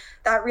 Like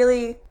that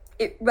really,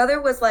 whether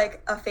it was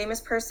like a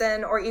famous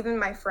person or even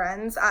my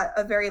friends at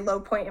a very low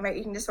point in my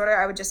eating disorder,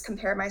 I would just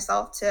compare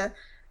myself to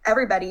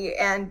everybody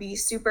and be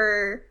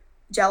super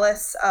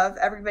jealous of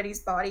everybody's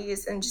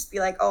bodies and just be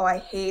like, oh, I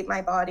hate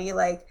my body.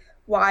 Like,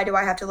 why do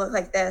I have to look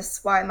like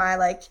this? Why am I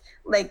like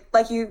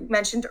you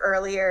mentioned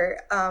earlier,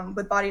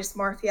 with body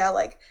dysmorphia,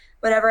 like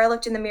whenever I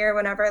looked in the mirror,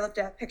 whenever I looked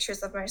at pictures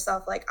of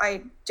myself, like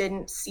I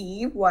didn't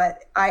see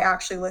what I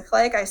actually look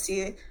like. I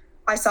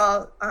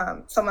saw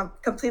someone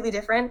completely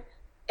different.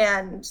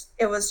 And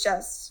it was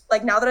just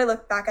like, now that I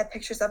look back at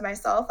pictures of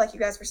myself, like you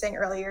guys were saying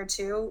earlier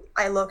too,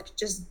 I looked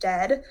just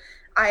dead.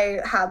 I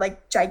had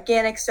like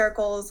gigantic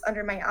circles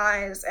under my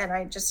eyes, and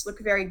I just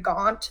looked very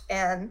gaunt,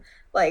 and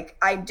like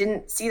I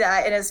didn't see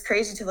that. And it's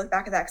crazy to look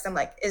back at that, because I'm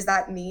like, is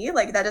that me?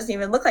 Like that doesn't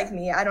even look like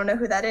me. I don't know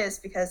who that is,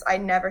 because I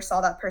never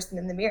saw that person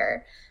in the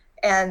mirror.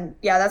 And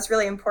yeah, that's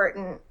really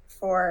important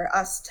for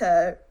us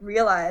to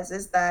realize,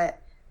 is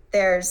that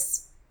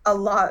there's a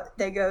lot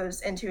that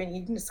goes into an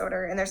eating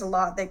disorder, and there's a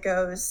lot that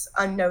goes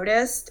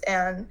unnoticed.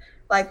 And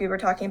like we were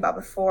talking about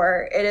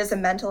before, it is a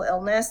mental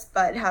illness,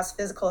 but it has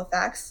physical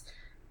effects.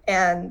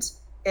 And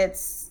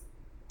it's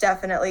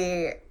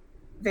definitely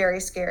very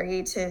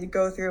scary to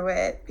go through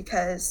it,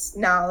 because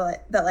now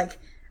that like,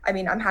 I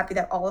mean, I'm happy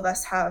that all of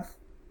us have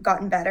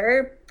gotten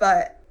better,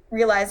 but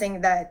realizing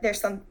that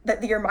there's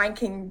that your mind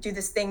can do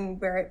this thing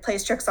where it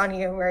plays tricks on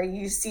you, where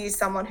you see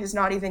someone who's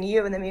not even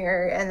you in the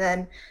mirror, and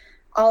then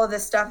all of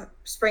this stuff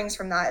springs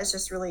from that, is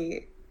just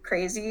really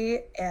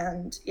crazy.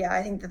 And yeah,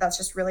 I think that that's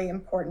just really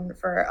important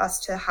for us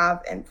to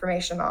have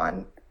information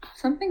on.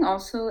 Something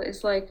also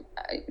is like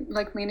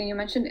Lena, you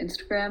mentioned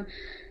Instagram.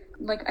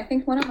 Like I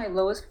think one of my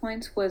lowest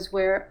points was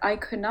where I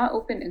could not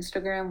open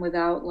Instagram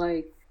without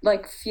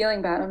like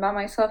feeling bad about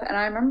myself. And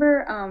I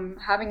remember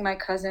having my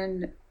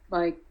cousin,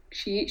 like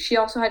she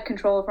also had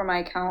control over my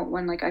account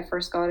when like I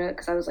first got it,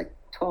 because I was like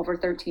 12 or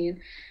 13.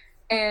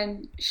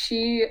 And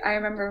I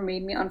remember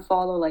made me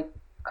unfollow like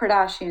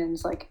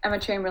Kardashians, like Emma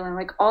Chamberlain,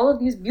 like all of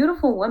these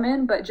beautiful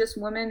women, but just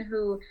women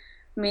who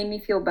made me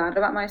feel bad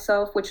about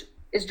myself, which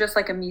is just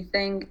like a me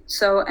thing.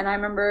 So, and I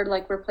remember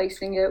like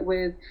replacing it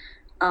with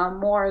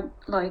more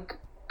like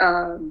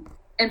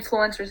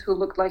influencers who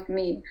looked like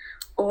me,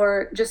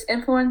 or just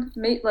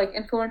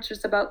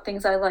influencers about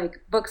things I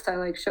like, books I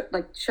like,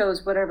 like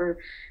shows, whatever.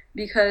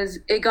 Because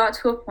it got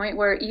to a point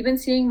where even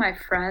seeing my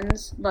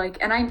friends, like,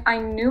 and I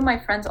knew my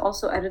friends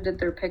also edited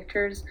their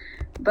pictures,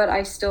 but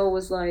I still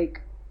was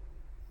like,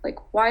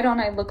 why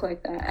don't I look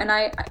like that? And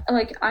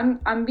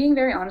I'm being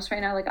very honest right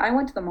now. Like I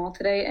went to the mall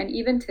today, and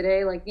even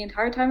today, like the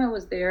entire time I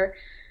was there,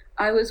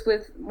 I was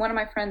with one of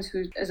my friends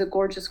who is a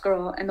gorgeous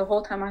girl, and the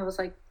whole time I was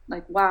like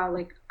wow,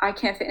 like I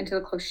can't fit into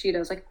the clothes she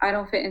does. Like I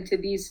don't fit into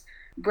these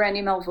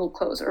Brandy Melville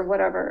clothes or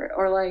whatever.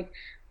 Or like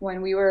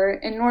when we were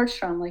in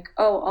Nordstrom, like,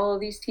 oh, all of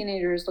these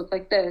teenagers look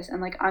like this, and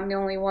like I'm the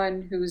only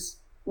one who's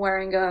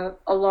wearing a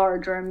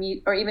large or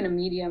or even a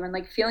medium, and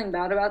like feeling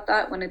bad about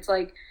that when it's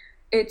like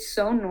it's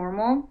so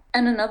normal.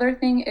 And another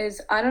thing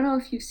is, I don't know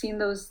if you've seen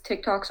those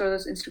TikToks or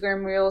those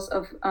Instagram reels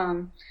of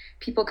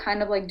people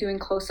kind of like doing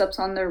close-ups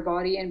on their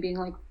body and being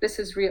like, this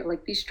is real,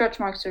 like these stretch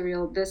marks are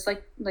real, this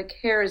like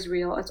hair is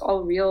real, it's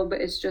all real,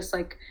 but it's just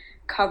like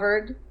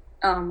covered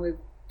with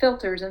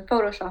filters and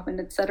Photoshop and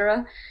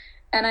etc.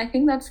 And I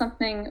think that's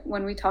something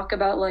when we talk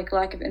about like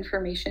lack of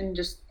information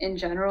just in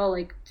general,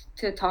 like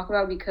to talk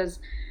about, because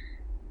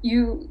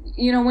you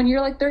know when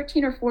you're like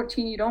 13 or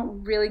 14, you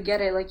don't really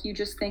get it. Like you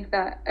just think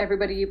that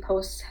everybody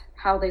posts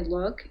how they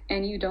look,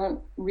 and you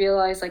don't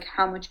realize like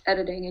how much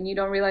editing, and you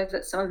don't realize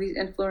that some of these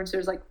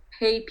influencers like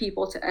pay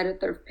people to edit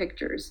their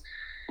pictures,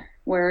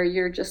 where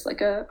you're just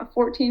like a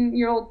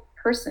 14-year-old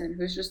person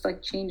who's just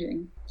like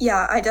changing.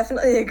 Yeah, I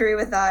definitely agree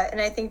with that. And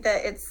I think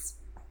that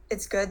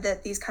it's good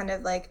that these kind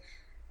of like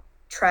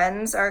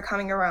trends are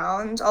coming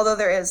around. Although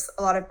there is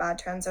a lot of bad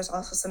trends, there's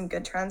also some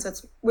good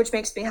trends, which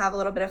makes me have a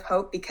little bit of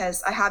hope,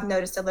 because I have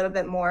noticed a little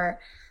bit more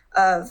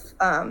of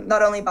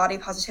not only body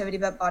positivity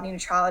but body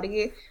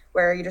neutrality,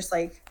 where you're just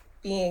like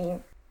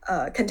being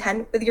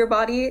content with your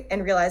body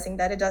and realizing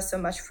that it does so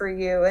much for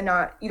you, and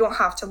you don't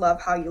have to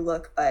love how you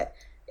look, but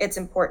it's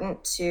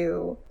important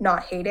to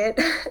not hate it.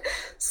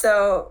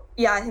 So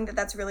yeah, I think that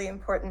that's really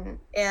important.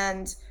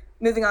 And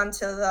moving on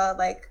to the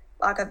like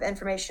lack of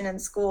information in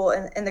school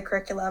and in the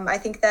curriculum, I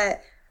think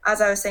that,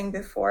 as I was saying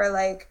before,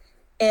 like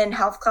in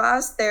health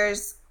class,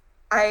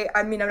 I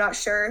mean, I'm not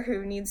sure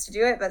who needs to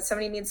do it, but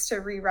somebody needs to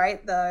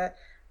rewrite the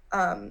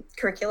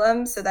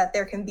curriculum so that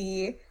there can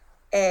be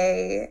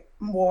a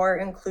more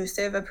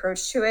inclusive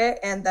approach to it,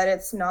 and that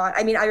it's not,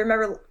 I mean, I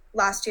remember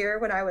last year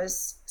when I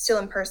was still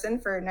in person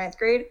for 9th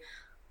grade,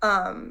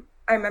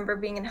 I remember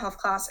being in health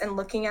class and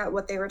looking at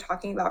what they were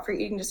talking about for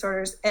eating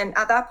disorders. And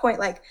at that point,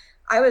 like,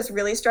 I was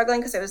really struggling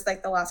because it was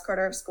like the last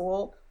quarter of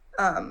school,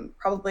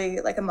 probably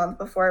like a month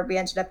before we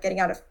ended up getting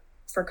out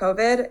for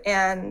COVID.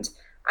 And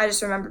I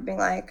just remember being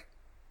like,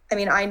 I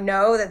mean, I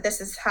know that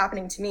this is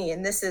happening to me,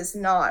 and this is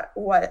not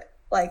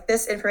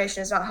this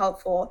information is not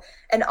helpful.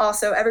 And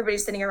also everybody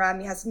sitting around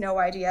me has no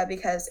idea,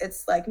 because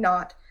it's like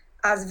not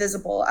as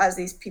visible as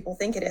these people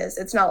think it is.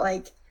 It's not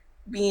like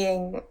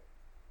being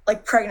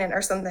like pregnant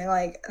or something,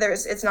 like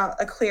it's not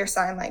a clear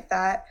sign like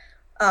that.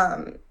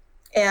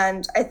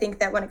 And I think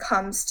that when it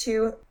comes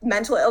to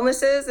mental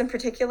illnesses in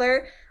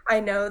particular, I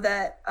know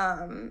that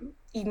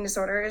eating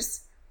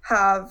disorders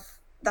have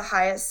the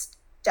highest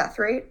death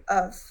rate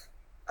of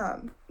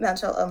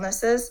mental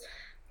illnesses.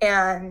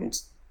 And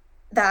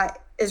that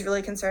is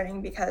really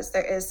concerning, because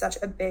there is such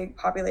a big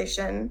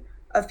population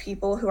of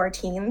people who are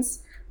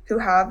teens who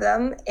have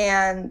them.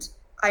 And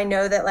I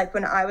know that like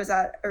when I was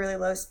at a really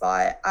low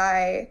spot,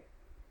 I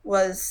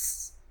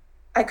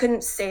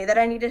couldn't say that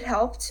I needed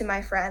help to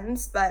my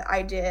friends, but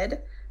I did.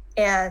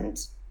 And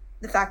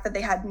the fact that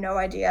they had no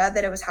idea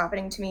that it was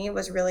happening to me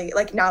was really,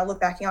 like, now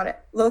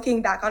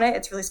looking back on it,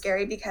 it's really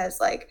scary, because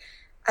like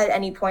at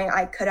any point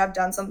I could have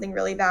done something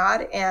really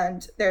bad,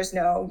 and there's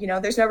no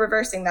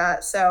reversing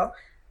that. So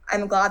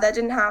I'm glad that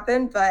didn't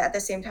happen, but at the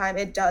same time,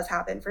 it does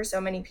happen for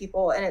so many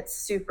people, and it's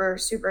super,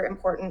 super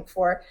important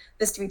for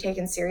this to be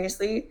taken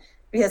seriously,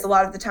 because a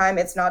lot of the time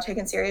it's not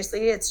taken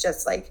seriously. It's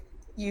just like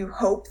you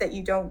hope that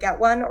you don't get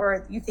one,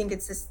 or you think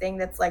it's this thing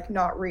that's like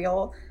not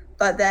real,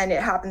 but then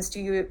it happens to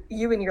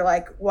you and you're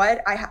like,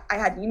 what? I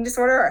had an eating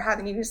disorder, or have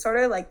an eating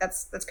disorder? Like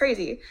that's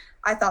crazy.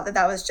 I thought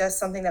that was just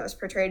something that was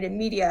portrayed in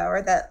media,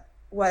 or that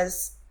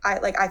was,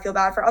 I feel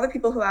bad for other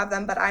people who have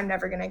them, but I'm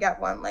never gonna get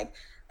one. Like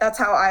that's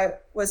how I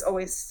was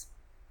always,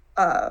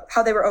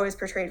 how they were always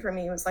portrayed for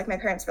me. It was like my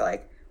parents were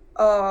like,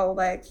 oh,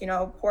 like,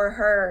 poor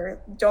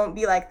her, don't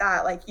be like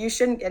that, like you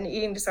shouldn't get an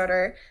eating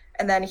disorder.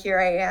 And then here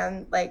I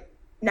am, like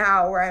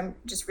now, where I'm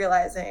just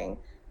realizing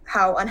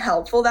how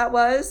unhelpful that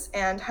was,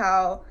 and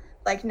how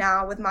like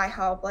now with my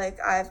help, like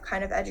I've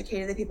kind of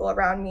educated the people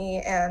around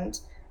me, and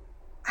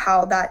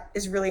how that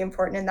is really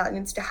important, and that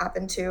needs to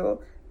happen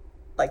to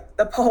like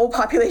the whole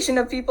population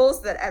of people,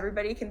 so that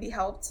everybody can be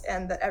helped,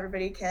 and that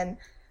everybody can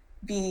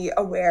be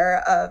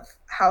aware of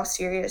how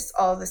serious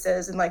all of this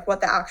is, and like what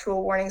the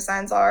actual warning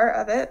signs are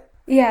of it.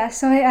 Yeah,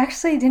 so I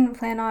actually didn't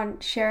plan on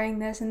sharing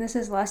this, and this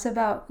is less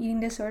about eating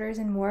disorders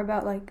and more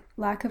about like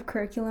lack of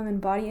curriculum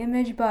and body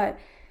image. But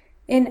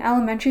in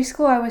elementary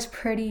school, I was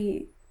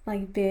pretty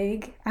like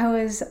big. I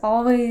was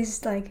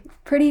always like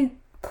pretty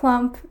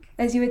plump,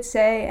 as you would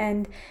say.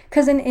 And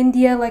because in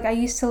India, like I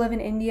used to live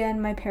in India,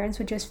 and my parents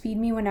would just feed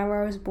me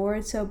whenever I was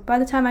bored. So by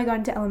the time I got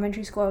into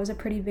elementary school, I was a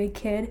pretty big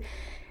kid.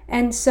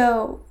 And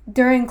so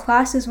during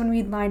classes, when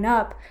we'd line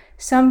up,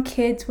 some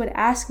kids would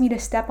ask me to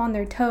step on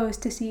their toes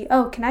to see,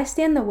 oh, can I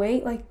stand the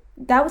weight? Like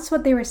that was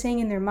what they were saying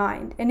in their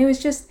mind. And it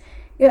was just,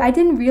 I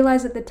didn't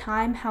realize at the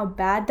time how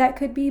bad that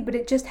could be, but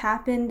it just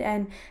happened.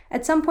 And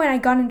at some point I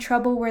got in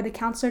trouble where the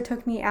counselor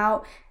took me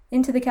out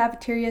into the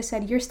cafeteria,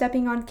 said, you're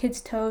stepping on kids'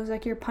 toes,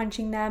 like you're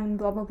punching them, and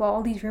blah, blah, blah.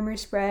 All these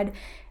rumors spread.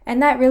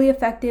 And that really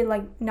affected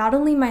like not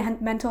only my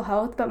mental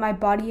health, but my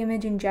body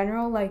image in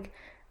general. Like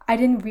I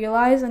didn't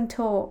realize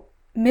until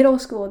middle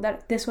school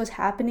that this was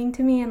happening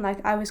to me, and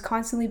like I was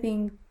constantly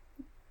being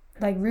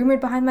like rumored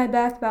behind my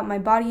back about my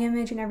body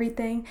image and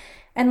everything.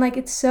 And like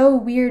it's so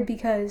weird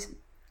because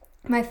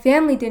my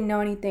family didn't know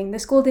anything. The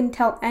school didn't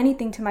tell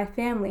anything to my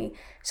family.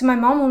 So my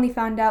mom only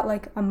found out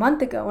like a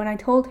month ago when I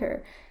told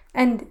her.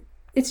 And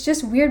it's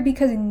just weird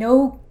because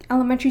no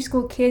elementary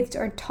school kids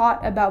are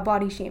taught about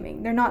body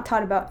shaming. They're not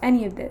taught about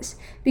any of this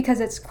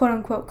because it's quote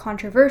unquote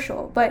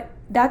controversial. But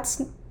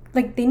that's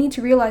like, they need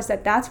to realize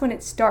that that's when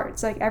it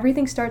starts. Like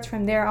everything starts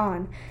from there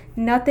on.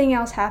 Nothing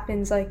else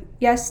happens. Like,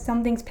 yes,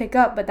 some things pick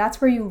up, but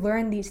that's where you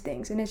learn these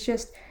things. And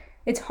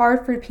it's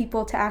hard for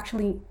people to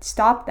actually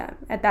stop them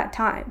at that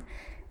time.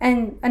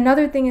 And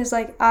another thing is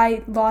like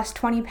I lost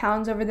 20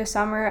 pounds over the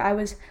summer. I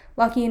was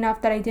lucky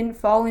enough that I didn't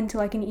fall into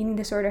like an eating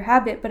disorder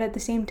habit, but at the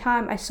same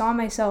time I saw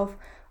myself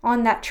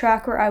on that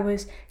track where I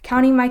was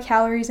counting my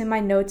calories in my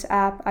notes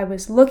app. I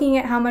was looking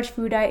at how much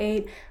food I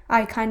ate.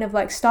 I kind of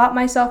like stopped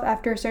myself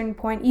after a certain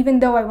point, even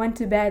though I went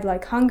to bed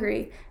like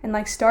hungry and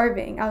like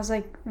starving. I was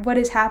like, what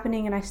is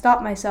happening? And I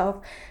stopped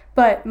myself.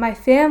 But my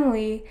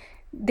family,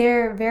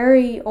 they're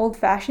very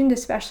old-fashioned,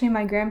 especially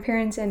my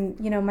grandparents and,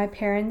 you know, my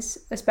parents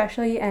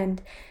especially,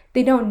 and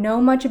they don't know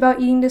much about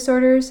eating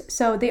disorders,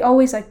 so they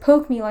always like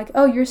poke me like,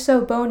 oh, you're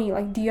so bony,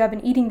 like, do you have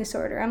an eating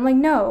disorder? I'm like,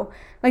 no,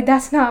 like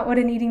that's not what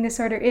an eating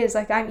disorder is.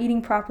 Like, I'm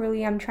eating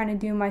properly, I'm trying to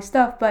do my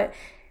stuff, but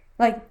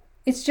like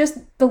it's just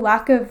the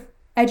lack of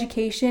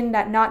education,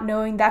 that not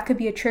knowing, that could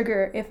be a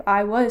trigger if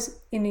I was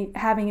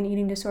having an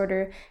eating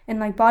disorder. And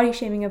like body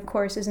shaming, of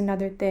course, is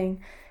another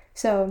thing.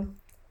 So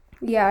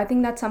yeah, I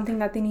think that's something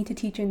that they need to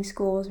teach in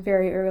schools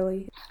very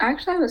early. I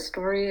actually have a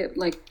story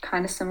like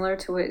kind of similar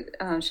to what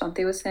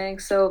Shanti was saying.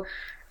 So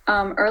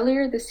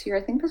earlier this year,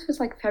 I think this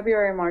was like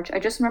February or March, I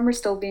just remember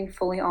still being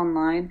fully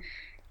online.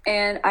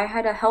 And I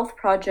had a health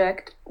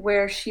project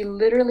where she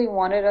literally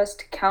wanted us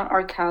to count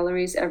our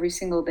calories every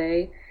single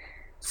day.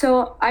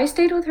 So I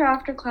stayed with her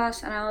after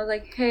class and I was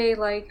like, hey,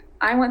 like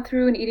I went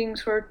through an eating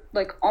disorder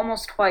like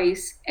almost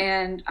twice,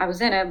 and I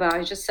was in it, but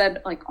I just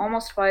said like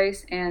almost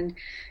twice, and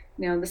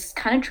you know, this is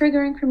kind of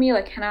triggering for me.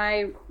 Like, can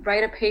I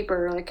write a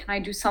paper? Like, can I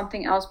do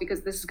something else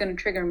because this is going to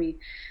trigger me?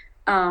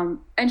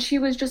 And she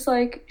was just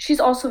like, she's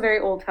also very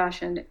old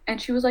fashioned.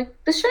 And she was like,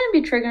 this shouldn't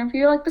be triggering for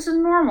you. Like, this is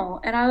normal.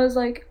 And I was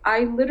like,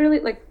 I literally,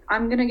 like,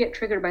 I'm going to get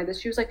triggered by this.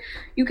 She was like,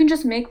 you can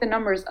just make the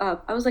numbers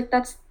up. I was like,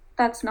 that's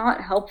not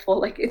helpful.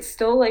 Like, it's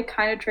still like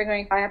kind of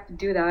triggering if I have to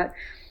do that.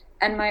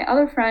 And my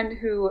other friend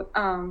who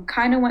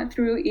kind of went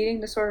through eating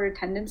disorder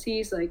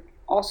tendencies, like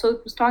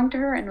also was talking to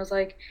her and was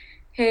like,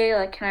 hey,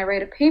 like, can I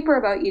write a paper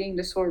about eating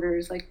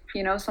disorders? Like,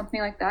 you know, something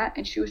like that.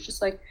 And she was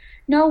just like,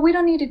 no, we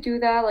don't need to do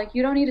that. Like,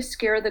 you don't need to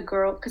scare the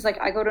girl. Because, like,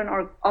 I go to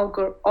an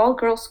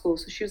all-girls school.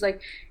 So she was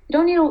like, you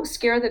don't need to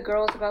scare the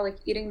girls about, like,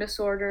 eating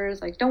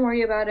disorders. Like, don't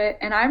worry about it.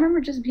 And I remember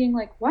just being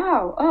like,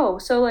 wow, oh,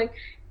 so, like,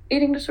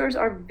 eating disorders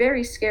are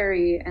very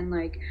scary. And,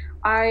 like,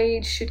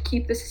 I should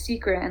keep this a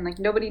secret. And, like,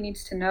 nobody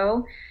needs to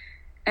know.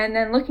 And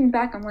then looking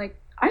back, I'm like,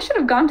 I should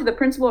have gone to the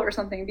principal or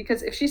something,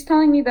 because if she's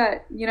telling me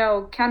that, you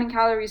know, counting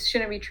calories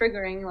shouldn't be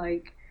triggering,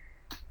 like,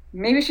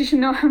 maybe she should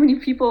know how many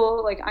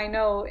people, like, I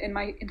know in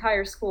my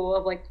entire school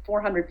of, like,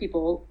 400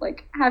 people,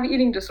 like, have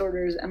eating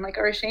disorders and, like,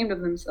 are ashamed of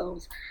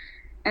themselves.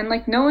 And,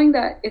 like, knowing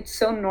that it's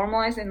so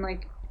normalized in,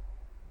 like,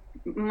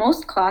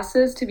 most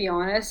classes, to be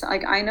honest,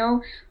 like, I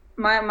know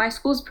my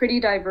school is pretty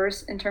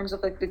diverse in terms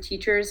of, like, the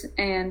teachers,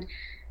 and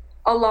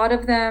a lot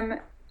of them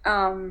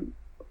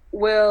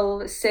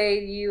will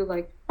say to you,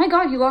 like, my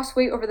God, you lost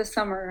weight over the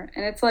summer.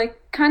 And it's like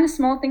kind of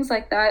small things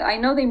like that. I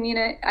know they mean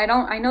it. I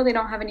know they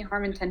don't have any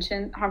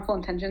harmful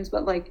intentions,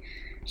 but like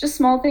just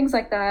small things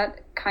like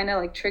that kind of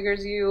like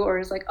triggers you, or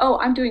is like, oh,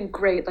 I'm doing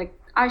great. Like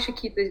I should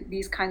keep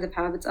these kinds of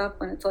habits up,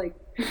 when it's like,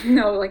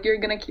 no, like you're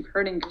going to keep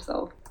hurting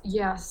yourself.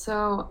 Yeah,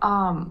 so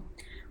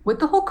with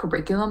the whole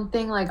curriculum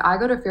thing, like I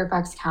go to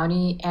Fairfax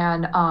County,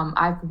 and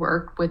I've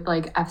worked with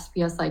like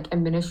FCPS like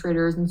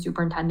administrators and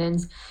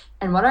superintendents,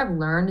 and what I've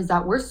learned is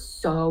that we're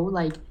so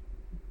like,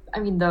 I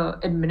mean, the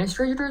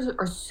administrators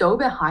are so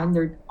behind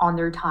on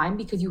their time,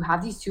 because you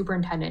have these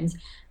superintendents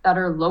that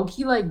are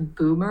low-key like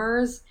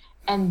boomers,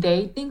 and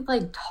they think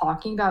like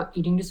talking about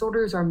eating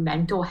disorders or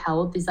mental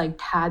health is like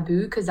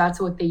taboo because that's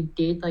what they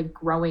did like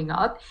growing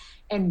up.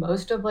 And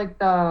most of like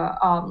the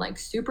like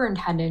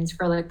superintendents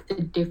for like the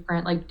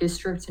different like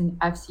districts in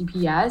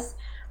FCPS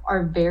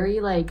are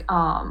very like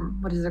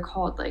what is it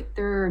called, like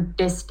they're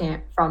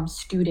distant from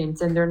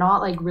students, and they're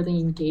not like really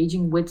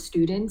engaging with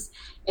students,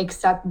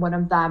 except one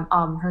of them,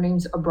 her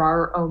name's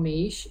Abrar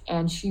Omesh,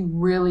 and she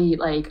really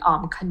like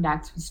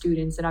connects with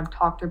students, and I've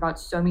talked to her about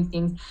so many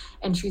things,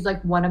 and she's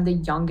like one of the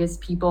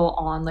youngest people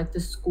on like the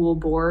school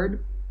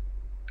board.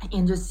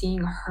 And just seeing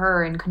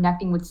her and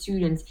connecting with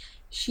students,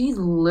 she's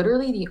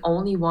literally the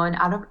only one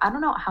out of, I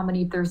don't know how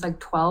many, there's like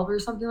 12 or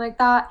something like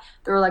that.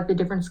 There are like the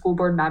different school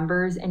board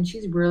members, and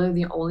she's really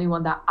the only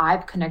one that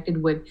I've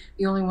connected with,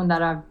 the only one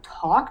that I've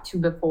talked to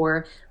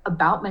before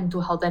about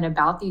mental health and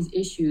about these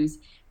issues.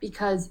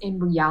 Because in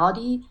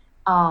reality,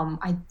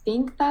 I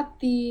think that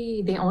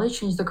they only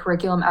change the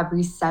curriculum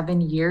every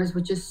 7 years,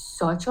 which is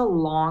such a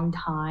long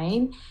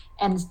time.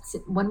 And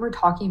when we're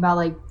talking about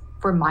like,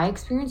 for my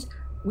experience,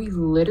 we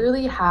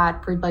literally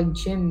had for like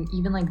gym,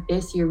 even like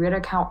this year, we had to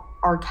count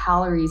our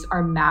calories,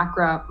 our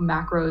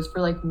macros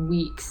for like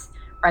weeks,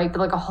 right? For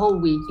like a whole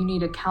week, you need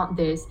to count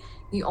this.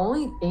 The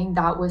only thing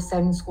that was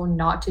said in school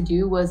not to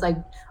do was like,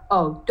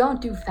 oh, don't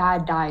do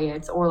fad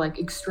diets or like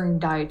extreme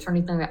diets or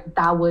anything like that.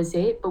 That was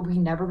it. But we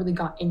never really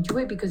got into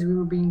it because we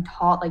were being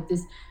taught like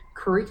this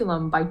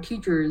curriculum by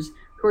teachers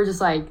who were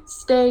just like,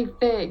 stay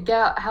fit,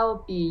 get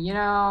healthy,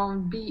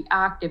 be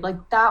active.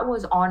 Like that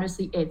was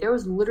honestly it. There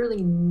was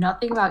literally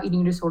nothing about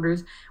eating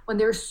disorders when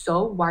they're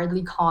so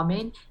widely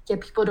common,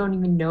 yet people don't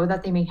even know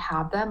that they may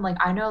have them. Like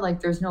I know like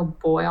there's no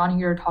boy on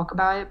here to talk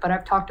about it, but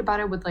I've talked about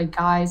it with like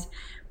guys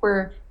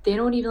where they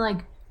don't even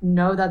like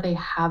know that they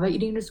have an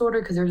eating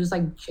disorder because they're just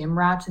like gym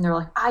rats and they're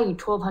like, I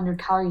eat 1,200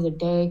 calories a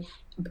day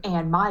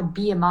and my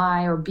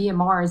BMI or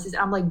BMR is this.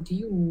 I'm like, do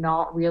you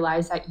not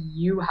realize that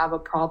you have a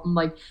problem?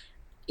 Like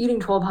eating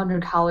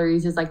 1,200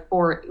 calories is like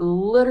for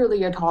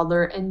literally a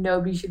toddler and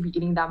nobody should be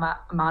eating that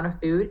amount of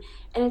food.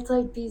 And it's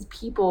like these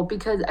people,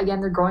 because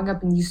again, they're growing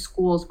up in these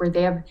schools where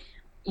they have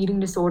eating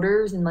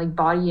disorders and like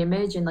body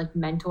image and like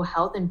mental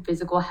health and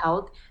physical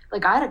health.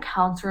 Like I had a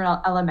counselor in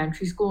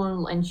elementary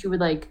school and she would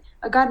like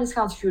a guidance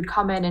counselor, she would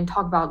come in and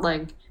talk about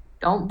like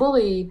don't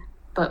bully,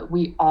 but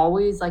we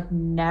always like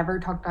never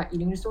talked about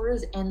eating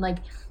disorders. And like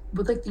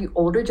with like the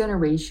older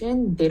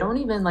generation, they don't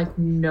even like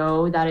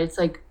know that it's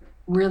like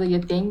really a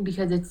thing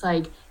because it's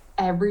like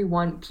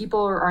people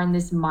are in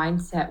this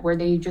mindset where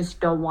they just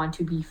don't want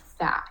to be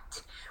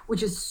fat,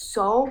 which is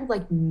so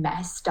like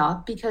messed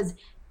up because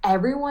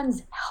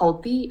everyone's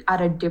healthy at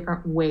a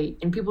different weight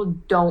and people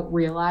don't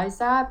realize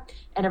that,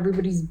 and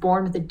everybody's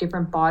born with a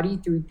different body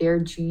through their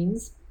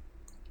genes.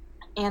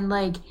 And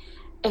like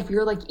if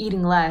you're like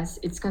eating less,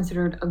 it's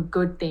considered a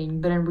good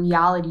thing, but in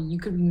reality you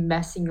could be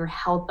messing your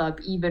health up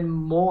even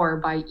more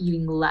by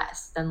eating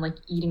less than like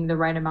eating the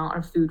right amount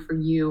of food for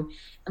you.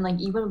 And like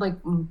even like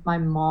my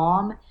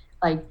mom,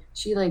 like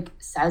she like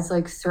says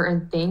like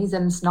certain things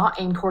and it's not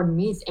aimed toward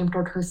me, it's aimed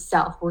toward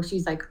herself, where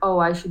she's like, oh,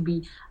 I should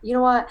be, you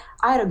know what,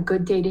 I had a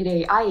good day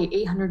today, I ate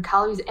 800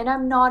 calories and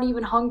I'm not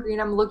even hungry.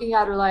 And I'm looking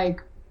at her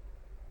like,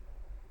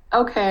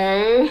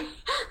 okay.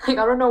 Like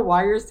I don't know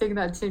why you're saying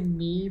that to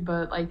me,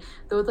 but like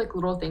those like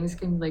little things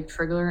can like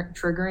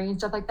triggering and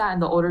stuff like that,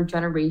 and the older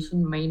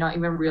generation may not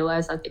even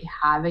realize that they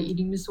have an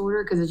eating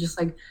disorder because it's just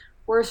like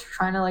we're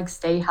trying to like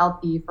stay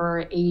healthy for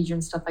our age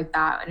and stuff like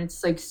that, and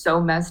it's like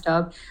so messed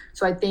up.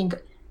 So I think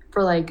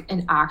for like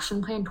an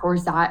action plan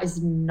towards that is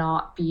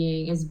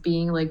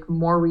being like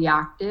more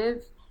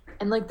reactive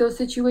in like those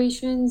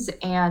situations,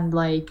 and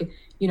like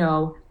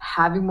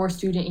having more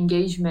student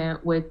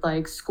engagement with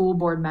like school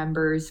board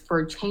members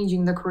for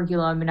changing the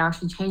curriculum, and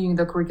actually changing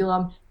the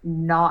curriculum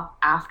not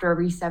after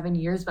every 7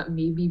 years but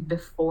maybe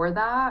before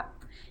that.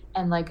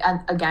 And like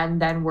and again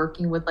then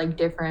working with like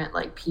different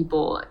like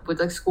people with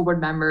like school board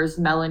members,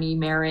 Melanie,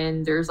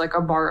 Marin, there's like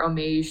a bar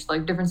Omage,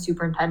 like different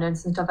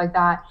superintendents and stuff like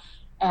that.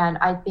 And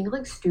I think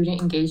like student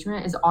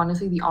engagement is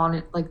honestly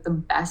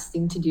the best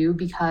thing to do,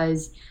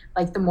 because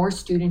like the more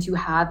students you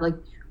have, like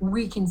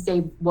we can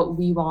say what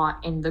we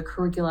want in the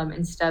curriculum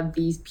instead of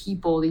these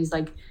people, these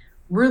like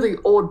really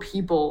old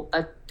people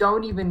that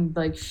don't even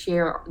like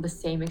share the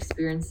same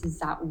experiences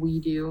that we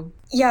do.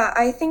 Yeah,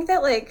 I think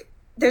that like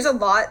there's a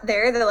lot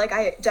there that like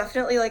I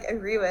definitely like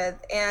agree with.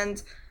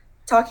 And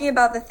talking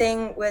about the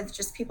thing with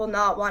just people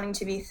not wanting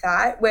to be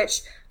fat,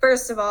 which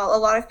first of all, a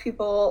lot of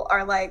people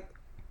are like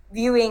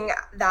viewing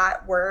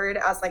that word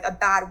as like a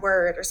bad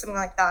word or something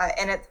like that,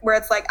 and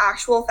it's like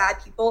actual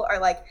fat people are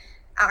like,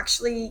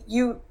 actually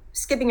you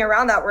skipping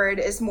around that word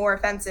is more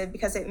offensive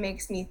because it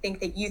makes me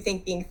think that you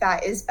think being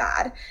fat is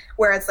bad,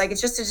 where it's like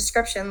it's just a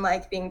description,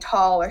 like being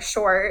tall or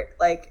short,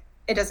 like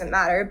it doesn't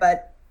matter,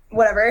 but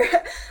whatever.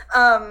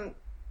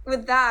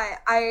 With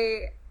that,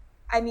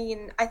 I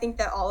mean, I think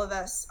that all of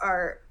us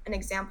are an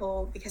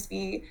example because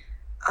we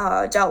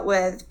dealt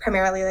with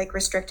primarily like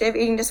restrictive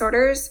eating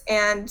disorders.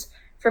 And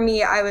for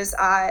me, I was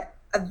at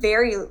a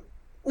very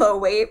low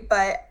weight,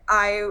 but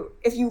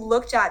if you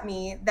looked at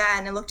me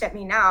then and looked at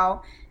me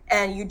now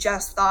and you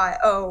just thought,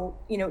 oh,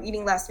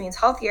 eating less means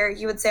healthier,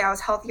 you would say I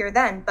was healthier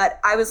then, but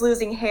I was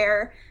losing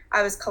hair,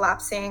 I was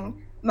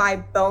collapsing, my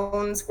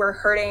bones were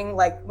hurting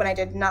like when I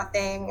did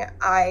nothing.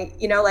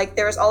 Like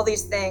there was all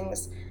these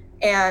things.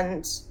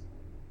 And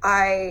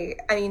I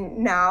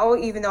mean, now,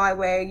 even though I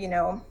weigh,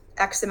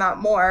 X amount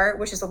more,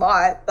 which is a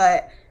lot,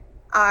 but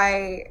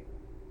I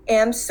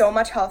am so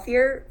much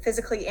healthier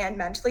physically and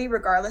mentally,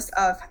 regardless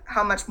of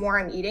how much more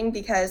I'm eating,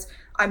 because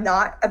I'm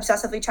not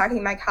obsessively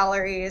tracking my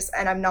calories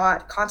and I'm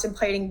not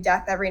contemplating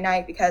death every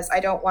night because I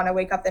don't want to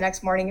wake up the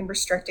next morning and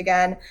restrict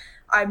again.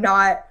 I'm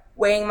not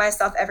weighing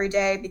myself every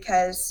day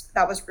because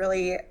that was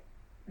really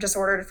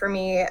disordered for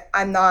me.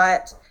 I'm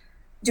not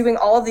doing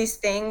all of these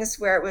things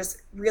where it was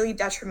really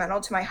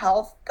detrimental to my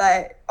health,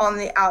 but on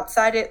the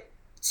outside,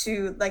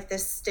 to like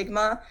this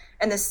stigma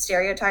and this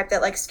stereotype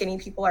that like skinny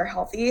people are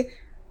healthy,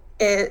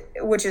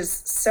 which is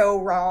so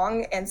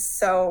wrong and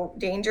so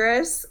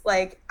dangerous.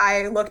 Like,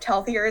 I looked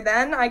healthier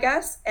then, I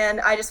guess. And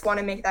I just want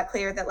to make that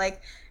clear that,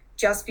 like,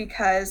 just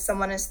because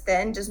someone is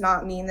thin does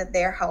not mean that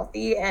they're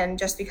healthy. And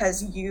just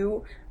because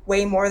you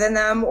weigh more than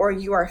them or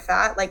you are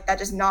fat, like, that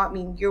does not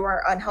mean you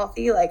are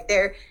unhealthy. Like,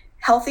 they're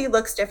healthy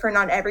looks different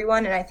on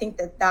everyone. And I think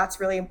that that's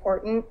really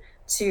important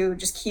to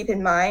just keep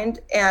in mind.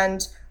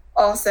 And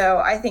also,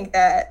 I think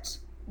that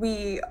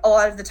we a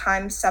lot of the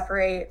time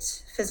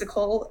separate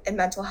physical and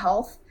mental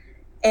health.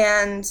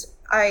 And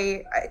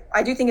I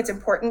do think it's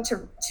important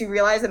to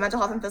realize that mental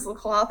health and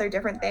physical health are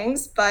different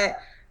things, but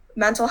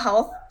mental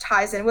health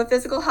ties in with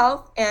physical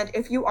health. And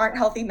if you aren't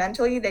healthy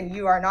mentally, then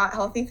you are not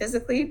healthy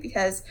physically.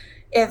 Because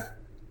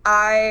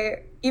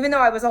even though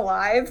I was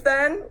alive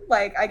then,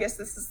 like, I guess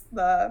this is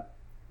the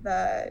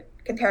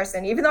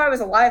comparison, even though I was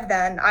alive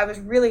then, I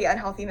was really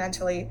unhealthy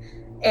mentally.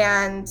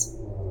 And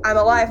I'm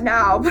alive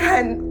now, but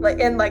I'm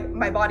like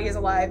my body is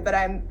alive, but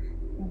I'm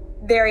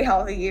very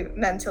healthy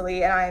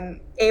mentally, and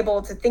I'm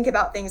able to think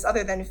about things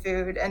other than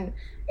food, and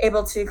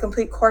able to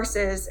complete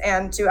courses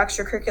and do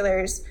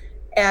extracurriculars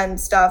and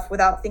stuff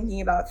without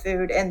thinking about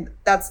food. And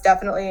that's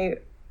definitely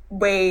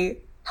way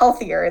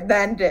healthier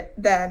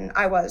than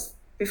I was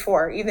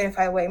before, even if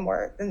I weigh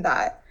more than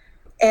that.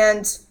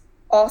 And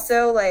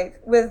also,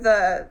 like, with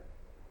the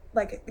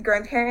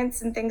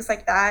grandparents and things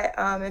like that,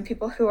 and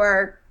people who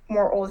are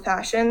more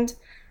old-fashioned,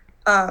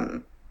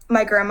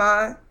 my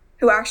grandma,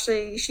 who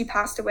actually, she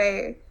passed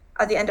away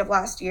at the end of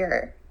last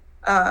year,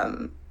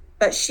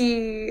 but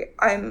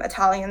I'm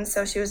Italian,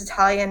 so she was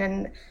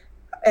Italian,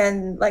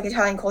 and like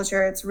Italian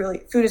culture,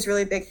 food is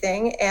really big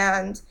thing.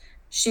 And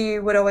she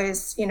would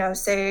always,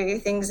 say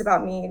things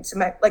about me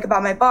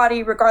about my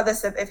body,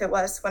 regardless of if it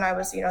was when I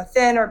was,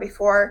 thin, or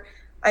before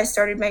I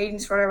started my eating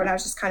disorder, when I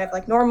was just kind of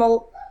like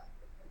normal.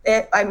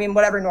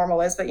 Whatever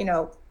normal is, but,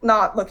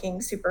 not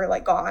looking super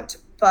like gaunt.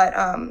 But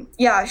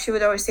yeah, she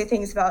would always say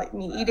things about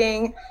me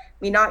eating,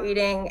 me not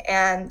eating.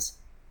 And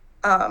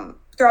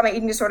throughout my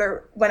eating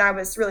disorder, when I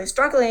was really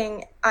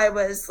struggling, I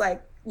was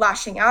like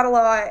lashing out a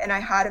lot, and I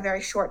had a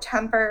very short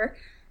temper.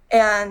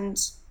 And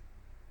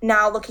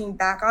now looking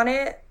back on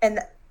it, and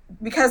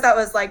because that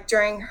was like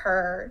during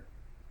her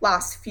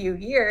last few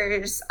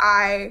years,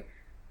 I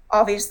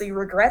obviously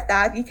regret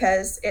that,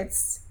 because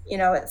it's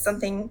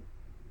something,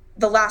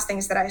 the last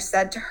things that I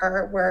said to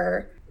her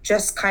were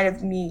just kind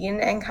of mean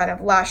and kind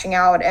of lashing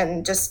out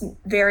and just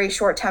very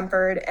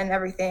short-tempered and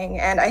everything.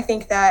 And I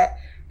think that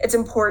it's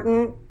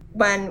important,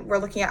 when we're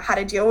looking at how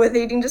to deal with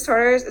eating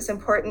disorders, it's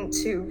important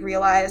to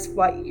realize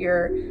what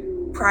your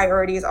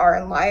priorities are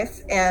in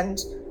life. And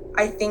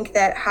I think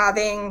that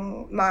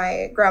having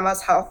my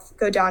grandma's health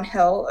go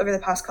downhill over the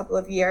past couple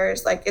of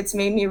years, like, it's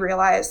made me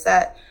realize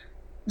that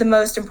the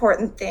most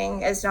important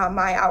thing is not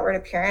my outward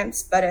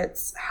appearance, but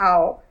it's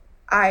how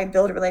I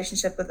build a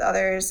relationship with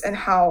others, and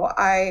how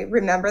I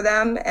remember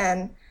them,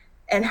 and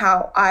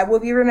how I will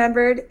be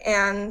remembered.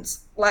 And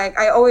like,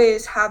 I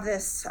always have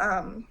this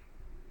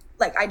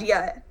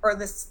idea or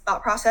this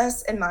thought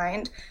process in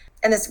mind.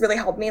 And this really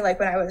helped me, like,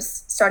 when I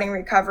was starting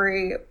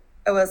recovery.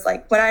 It was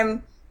like, when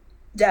I'm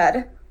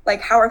dead,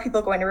 like, how are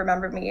people going to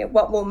remember me?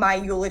 What will my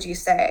eulogy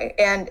say?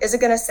 And is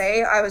it going to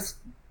say I was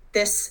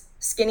this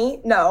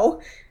skinny? No.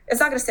 It's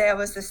not going to say I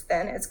was this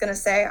thin. It's going to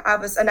say I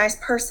was a nice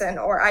person,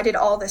 or I did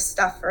all this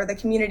stuff for the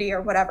community,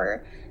 or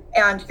whatever.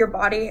 And your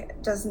body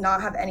does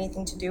not have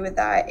anything to do with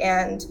that.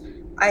 And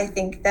I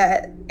think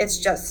that it's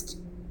just,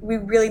 we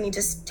really need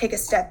to take a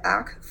step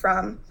back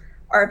from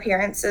our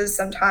appearances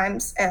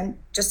sometimes, and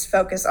just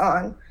focus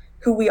on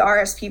who we are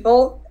as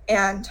people,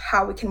 and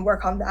how we can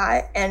work on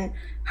that, and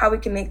how we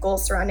can make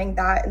goals surrounding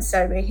that,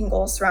 instead of making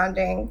goals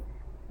surrounding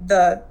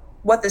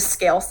what the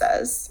scale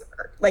says,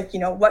 like,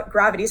 what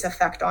gravity's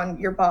effect on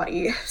your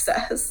body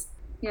says.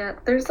 Yeah,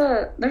 there's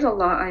a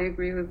lot I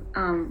agree with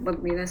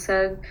what Lena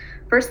said.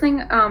 First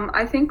thing,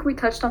 I think we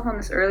touched upon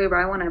this earlier, but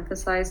I want to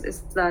emphasize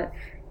is that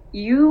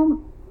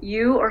you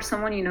or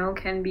someone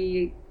can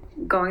be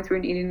going through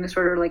an eating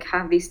disorder, like,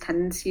 have these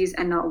tendencies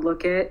and not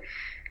look it.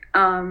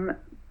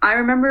 I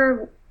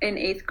remember in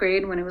 8th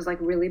grade, when it was like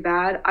really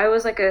bad, I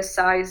was like a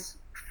size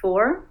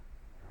 4.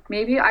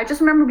 Maybe. I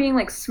just remember being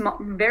like small,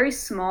 very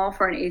small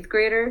for an 8th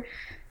grader.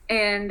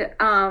 And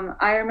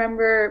I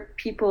remember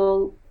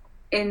people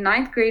in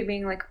 9th grade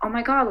being like, oh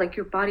my God, like,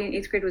 your body in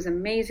 8th grade was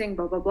amazing,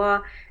 blah, blah,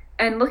 blah.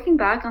 And looking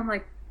back, I'm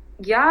like,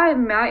 yeah, it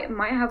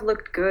might have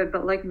looked good,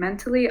 but like,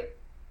 mentally,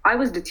 I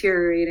was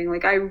deteriorating.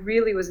 Like, I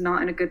really was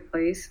not in a good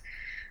place.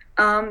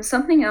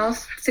 Something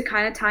else to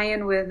kind of tie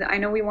in with, I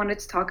know we wanted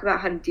to talk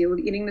about how to deal with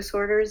eating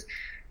disorders.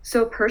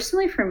 So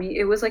personally for me,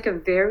 it was like a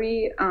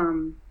very,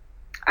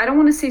 I don't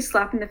want to say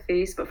slap in the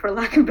face, but for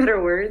lack of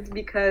better words,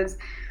 because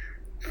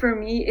for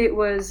me, it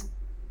was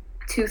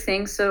 2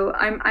 things. So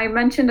I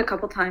mentioned a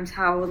couple times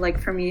how,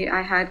 like, for me,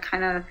 I had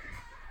kind of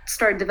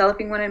started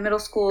developing when in middle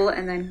school,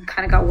 and then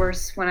kind of got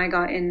worse when I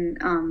got in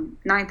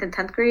 9th and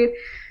 10th grade.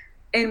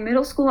 In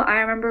middle school, I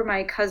remember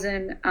my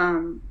cousin,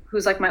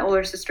 who's like my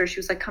older sister, she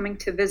was like coming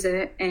to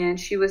visit, and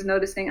she was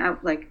noticing I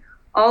like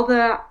all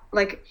the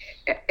like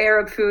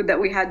Arab food that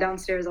we had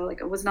downstairs.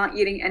 I was not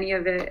eating any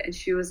of it, and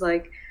she was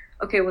like,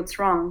 "Okay, what's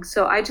wrong?"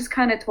 So I just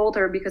kind of told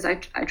her because I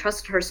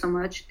trusted her so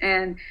much,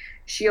 and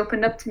she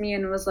opened up to me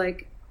and was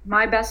like,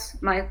 my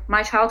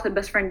childhood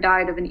best friend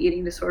died of an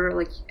eating disorder,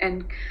 like,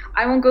 and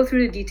I won't go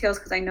through the details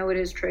because I know it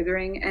is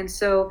triggering, and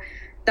so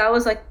that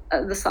was like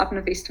the slap in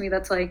the face to me.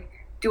 That's like,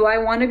 do I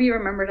want to be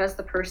remembered as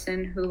the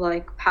person who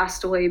like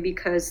passed away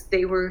because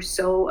they were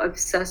so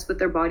obsessed with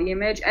their body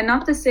image? And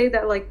not to say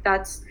that like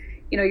that's,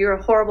 you're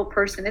a horrible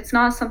person. It's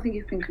not something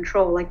you can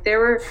control. Like there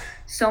were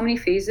so many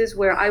phases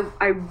where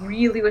I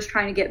really was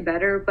trying to get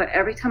better, but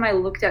every time I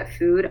looked at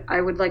food,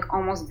 I would like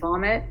almost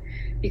vomit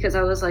because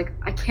I was like,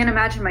 I can't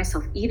imagine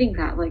myself eating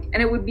that. Like,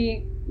 and it would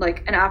be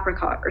like an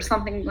apricot or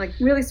something like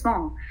really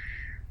small.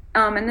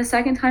 And the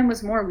second time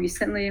was more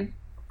recently,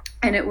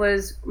 and it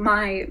was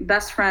my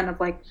best friend of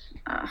like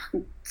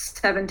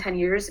 7-10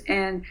 years,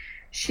 and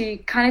she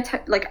kind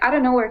of like out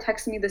of nowhere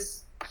texted me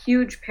this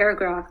huge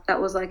paragraph that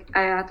was like,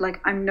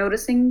 I'm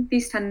noticing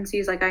these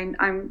tendencies, like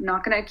I'm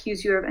not going to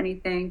accuse you of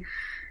anything,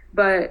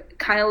 but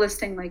kind of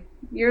listing like,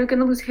 you're going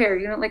to lose hair,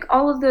 like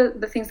all of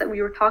the things that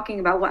we were talking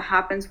about, what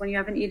happens when you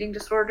have an eating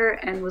disorder,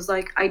 and was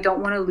like, I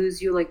don't want to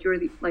lose you, like you're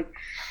the like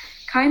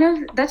kind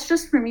of, that's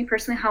just for me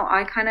personally how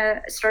I kind of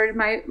started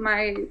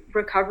my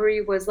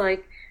recovery, was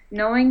like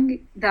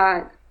knowing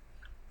that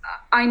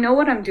I know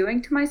what I'm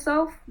doing to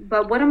myself,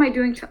 but what am I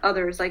doing to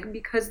others? Like,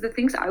 because the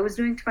things I was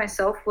doing to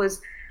myself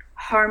was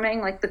harming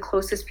like the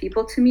closest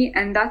people to me.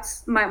 And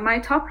that's my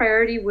top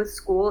priority with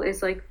school,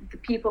 is like the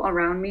people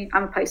around me.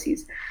 I'm a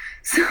Pisces.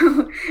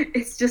 So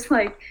it's just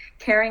like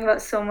caring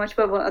about so much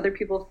about what other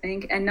people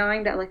think, and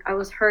knowing that like I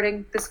was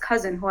hurting this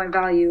cousin who I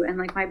value and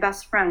like my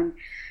best friend.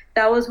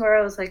 That was where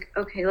I was like,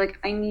 okay, like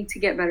I need to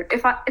get better.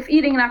 If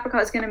eating an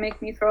apricot is going to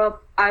make me throw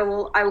up, I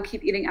will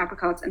keep eating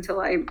apricots until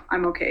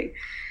I'm okay.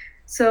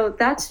 So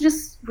that's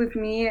just with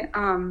me,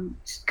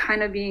 just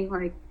kind of being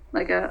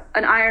like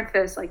an iron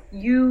fist. Like,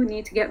 you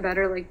need to get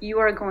better. Like, you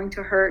are going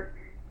to hurt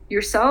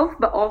yourself,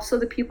 but also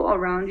the people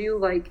around you,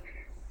 like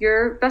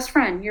your best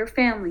friend, your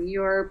family,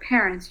 your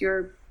parents,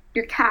 your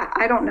cat.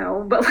 I don't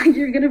know, but like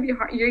you're gonna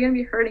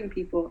be hurting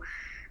people.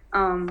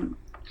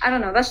 I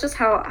don't know. That's just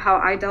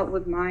how I dealt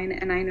with mine,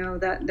 and I know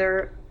that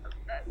there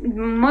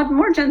are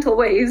more gentle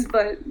ways,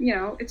 but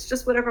it's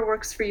just whatever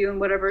works for you and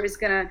whatever is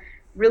gonna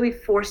really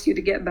force you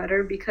to get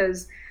better,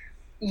 because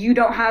you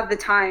don't have the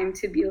time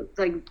to be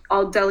like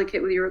all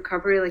delicate with your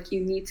recovery. Like,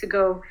 you need to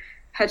go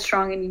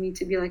headstrong, and you need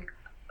to be like,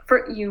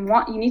 you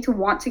need to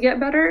want to get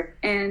better,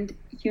 and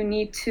you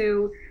need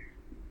to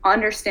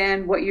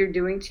understand what you're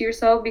doing to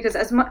yourself, because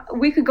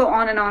we could go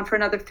on and on for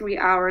another 3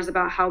 hours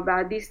about how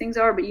bad these things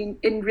are, but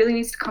it really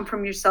needs to come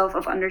from yourself,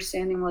 of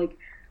understanding like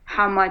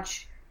how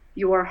much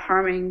you are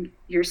harming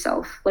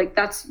yourself. Like,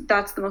 that's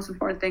the most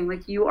important thing.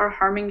 Like, you are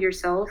harming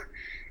yourself.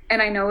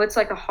 And I know it's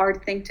like a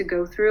hard thing to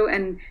go through,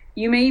 and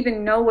you may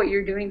even know what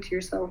you're doing to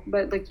yourself,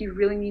 but like you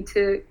really need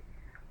to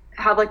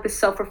have like this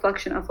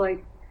self-reflection of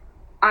like,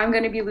 I'm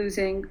going to be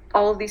losing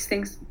all of these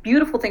things,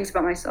 beautiful things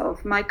about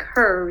myself, my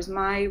curves,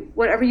 my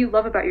whatever you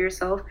love about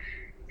yourself,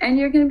 and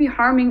you're going to be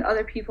harming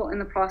other people in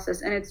the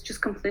process, and it's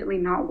just completely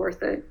not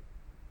worth it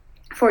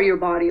for your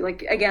body.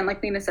 Like, again,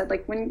 like Lena said,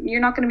 like, when you're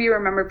not going to be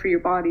remembered for your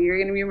body, you're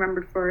going to be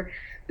remembered for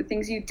the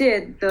things you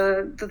did,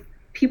 the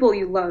people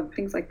you love,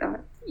 things like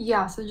that.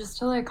 Yeah, so just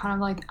to like kind of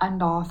like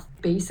end off,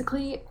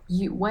 basically,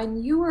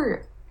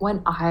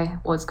 when I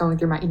was going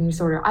through my eating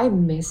disorder, I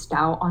missed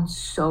out on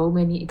so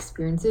many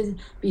experiences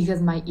because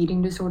my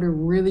eating disorder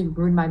really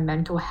ruined my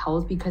mental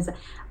health, because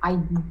I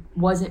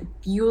wasn't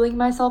fueling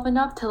myself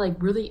enough to like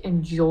really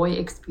enjoy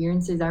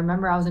experiences. I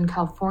remember I was in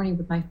California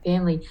with my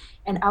family,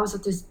 and I was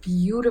at this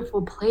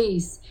beautiful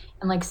place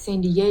in like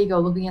San Diego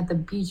looking at the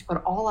beach,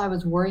 but all I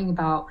was worrying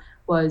about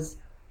was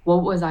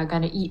what was I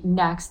going to eat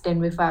next,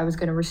 and if I was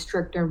going to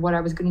restrict or what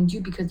I was going to do.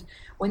 Because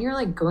when you're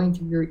like going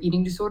through your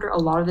eating disorder, a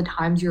lot of the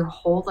times your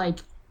whole like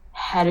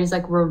head is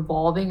like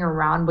revolving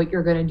around what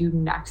you're going to do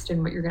next,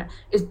 and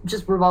it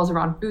just revolves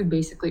around food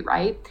basically,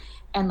 right?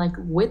 And like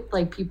with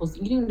like people's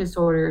eating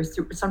disorders,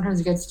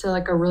 sometimes it gets to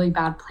like a really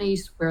bad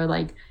place where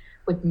like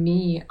with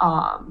me,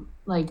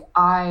 like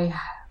I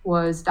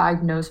was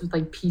diagnosed with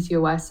like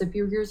PCOS a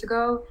few years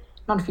ago.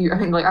 Not a few, I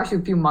mean like actually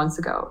a few months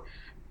ago.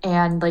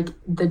 And like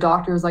the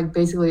doctor was like,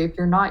 basically, if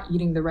you're not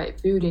eating the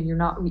right food and you're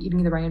not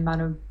eating the right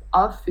amount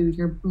of food,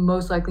 you're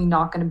most likely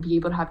not going to be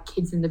able to have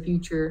kids in the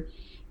future.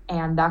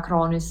 And that could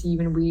honestly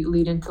even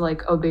lead into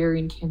like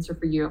ovarian cancer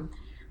for you.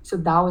 So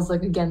that was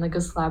like, again, like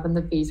a slap in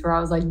the face, where I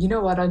was like, you know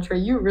what, Andre,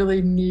 you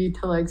really need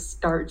to like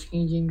start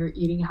changing your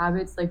eating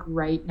habits like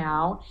right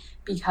now,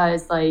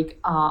 because like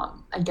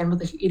again,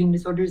 with like eating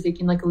disorders, they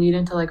can like lead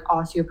into like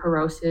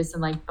osteoporosis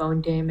and like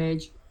bone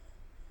damage.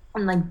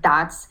 And like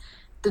that's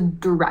the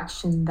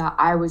direction that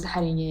I was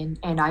heading in,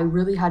 and I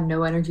really had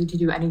no energy to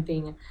do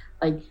anything.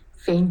 Like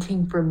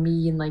fainting for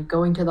me and like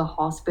going to the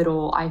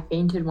hospital, I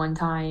fainted one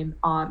time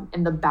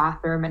in the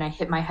bathroom, and I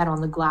hit my head on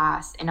the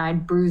glass, and I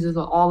had bruises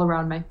all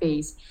around my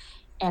face,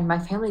 and my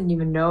family didn't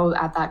even know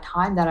at that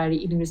time that I had an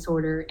eating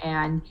disorder.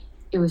 And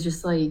it was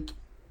just like,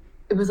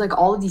 it was like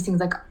all of these things.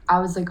 Like I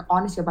was like,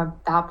 honestly,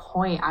 about that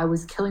point, I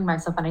was killing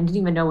myself and I didn't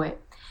even know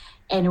it.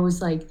 And it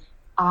was like,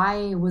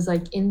 I was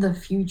like, in the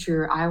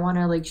future, I want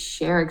to like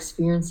share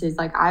experiences.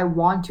 Like I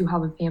want to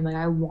have a family.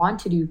 I want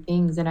to do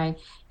things. And I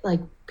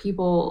like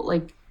people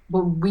like,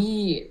 but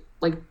we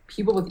like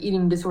people with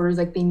eating disorders,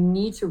 like they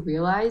need to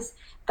realize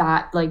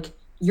that like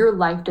your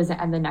life doesn't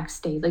end the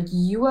next day. Like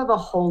you have a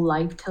whole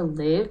life to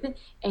live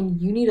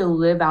and you need to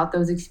live out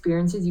those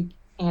experiences.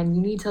 And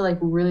you need to like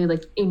really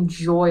like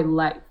enjoy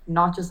life,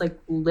 not just like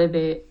live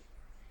it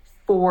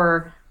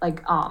for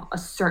like a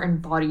certain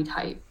body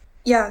type.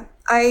 Yeah,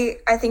 I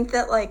think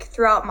that like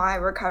throughout my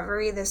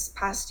recovery this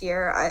past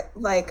year,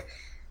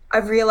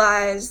 I've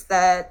realized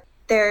that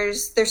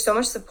there's so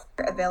much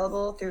support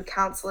available through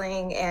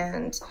counseling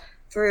and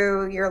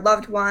through your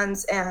loved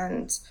ones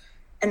and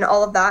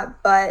all of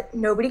that, but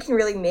nobody can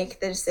really make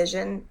the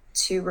decision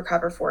to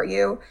recover for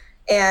you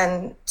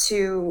and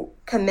to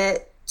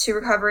commit to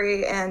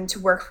recovery and to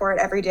work for it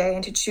every day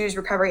and to choose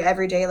recovery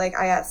every day, like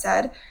Ayat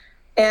said.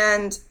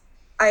 And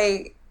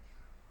I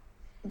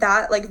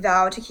that like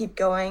vow to keep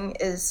going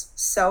is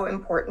so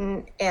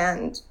important.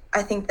 And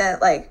I think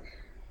that like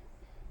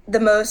the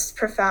most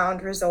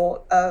profound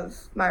result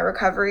of my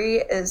recovery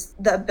is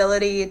the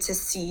ability to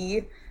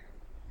see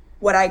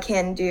what I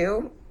can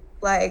do.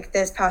 Like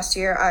this past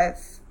year,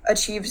 I've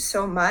achieved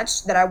so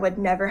much that I would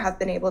never have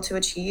been able to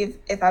achieve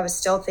if I was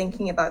still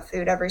thinking about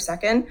food every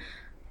second.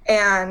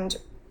 And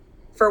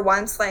for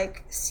once,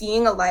 like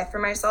seeing a life for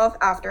myself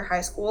after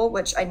high school,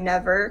 which I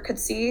never could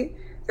see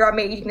throughout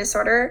my eating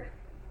disorder,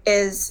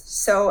 is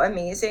so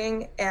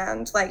amazing.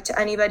 And like to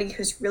anybody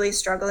who's really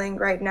struggling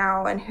right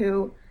now and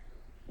who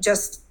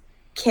just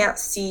can't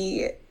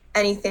see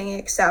anything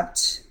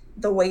except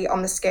the weight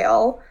on the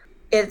scale,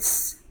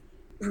 it's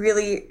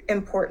really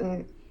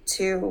important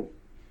to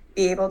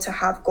be able to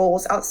have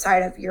goals outside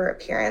of your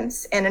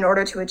appearance. And in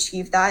order to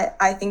achieve that,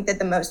 I think that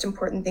the most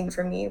important thing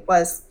for me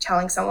was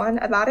telling someone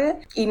about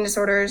it. Eating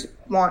disorders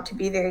want to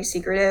be very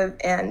secretive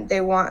and they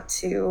want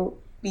to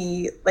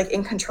be like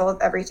in control of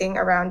everything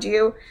around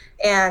you.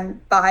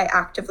 And by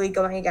actively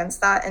going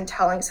against that and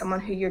telling someone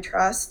who you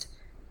trust,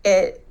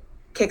 it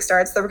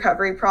kickstarts the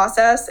recovery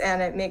process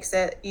and it makes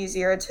it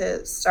easier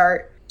to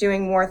start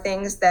doing more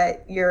things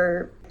that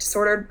your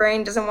disordered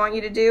brain doesn't want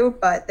you to do,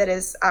 but that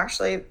is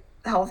actually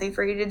healthy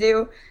for you to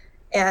do.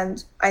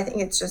 And I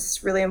think it's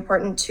just really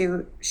important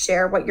to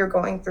share what you're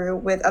going through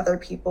with other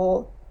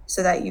people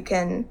so that you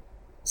can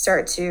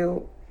start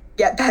to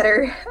get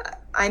better.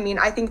 I mean,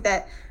 I think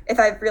that if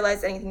I've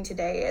realized anything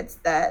today, it's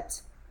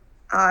that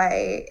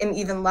I am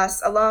even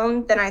less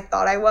alone than I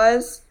thought I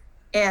was.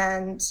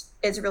 And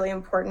it's really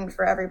important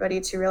for everybody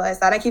to realize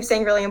that. I keep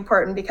saying really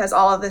important because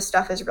all of this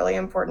stuff is really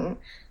important.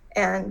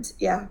 And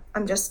yeah, I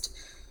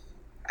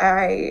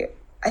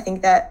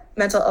think that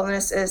mental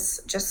illness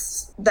is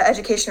just, the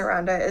education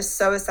around it is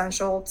so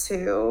essential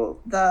to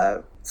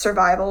the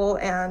survival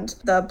and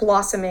the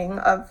blossoming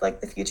of like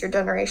the future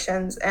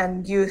generations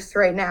and youth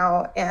right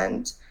now.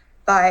 And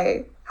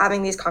by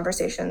having these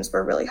conversations,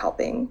 we're really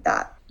helping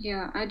that.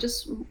 Yeah, I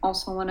just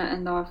also want to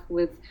end off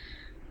with,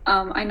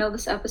 I know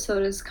this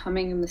episode is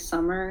coming in the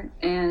summer,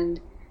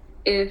 and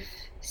if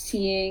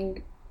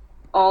seeing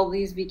all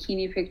these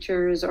bikini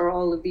pictures or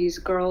all of these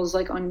girls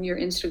like on your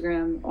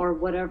Instagram or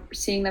whatever,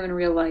 seeing them in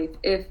real life,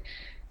 if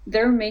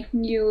they're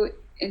making you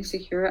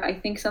insecure, I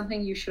think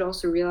something you should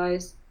also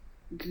realize,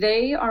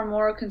 they are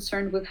more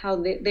concerned with how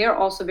they are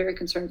also very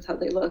concerned with how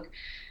they look.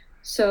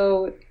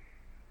 So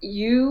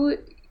you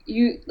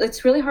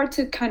it's really hard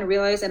to kind of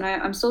realize, and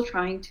I'm still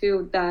trying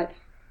to, that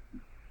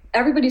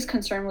everybody's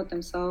concerned with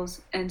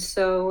themselves. And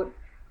so,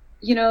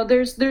 you know,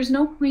 there's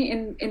no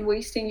point in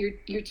wasting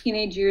your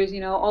teenage years,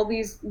 you know, all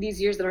these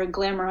years that are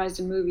glamorized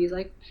in movies.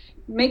 Like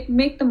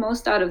make the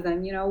most out of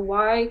them. You know,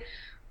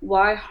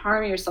 why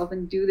harm yourself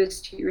and do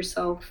this to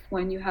yourself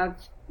when you have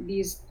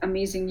these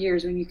amazing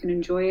years when you can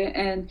enjoy it?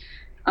 And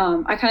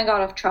I kind of got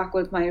off track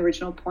with my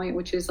original point,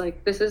 which is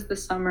like, this is the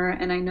summer,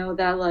 and I know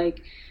that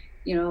like,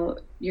 you know,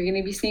 you're going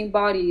to be seeing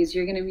bodies,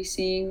 you're going to be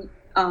seeing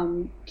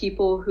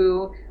people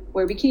who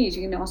wear bikinis,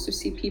 you can also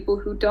see people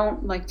who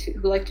like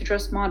to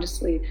dress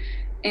modestly.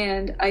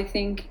 And I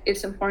think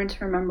it's important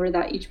to remember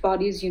that each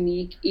body is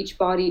unique, each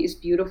body is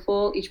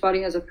beautiful, each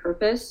body has a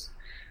purpose.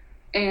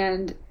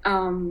 And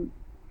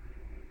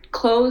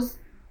clothes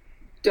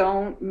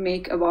don't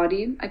make a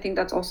body. I think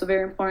that's also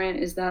very important,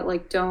 is that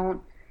like,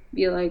 don't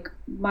be like,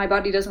 my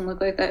body doesn't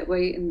look like that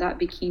way in that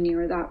bikini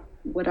or that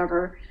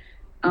whatever.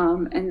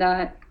 And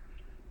that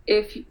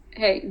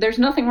hey, there's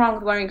nothing wrong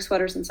with wearing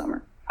sweaters in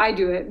summer. I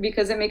do it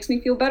because it makes me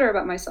feel better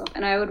about myself.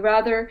 And I would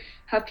rather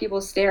have people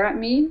stare at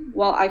me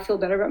while I feel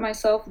better about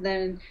myself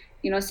than,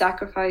 you know,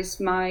 sacrifice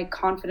my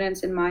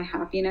confidence and my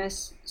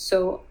happiness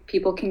so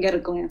people can get a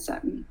glance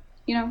at me,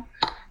 you know?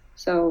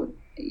 So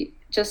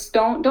just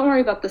don't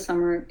worry about the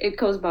summer. It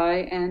goes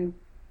by, and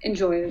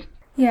enjoy it.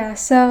 Yeah,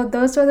 so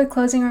those are the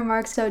closing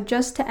remarks. So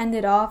just to end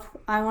it off,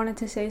 I wanted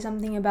to say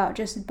something about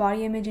just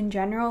body image in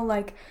general.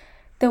 Like,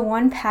 the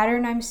one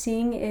pattern I'm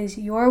seeing is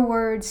your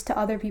words to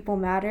other people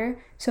matter.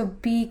 So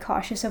be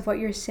cautious of what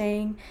you're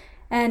saying.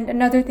 And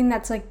another thing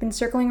that's like been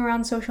circling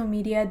around social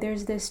media,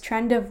 there's this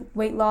trend of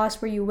weight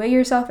loss where you weigh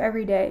yourself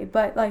every day.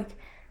 But like,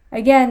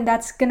 again,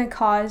 that's going to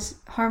cause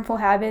harmful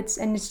habits,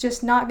 and it's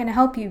just not going to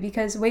help you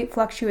because weight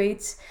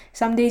fluctuates.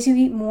 Some days you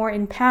eat more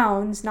in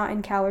pounds, not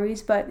in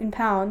calories, but in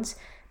pounds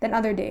than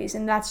other days.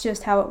 And that's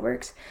just how it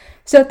works.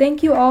 So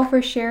thank you all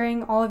for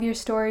sharing all of your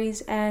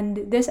stories.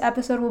 And this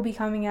episode will be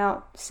coming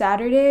out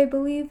Saturday, I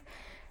believe.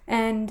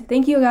 And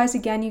thank you guys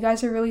again. You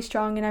guys are really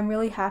strong, and I'm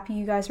really happy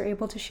you guys are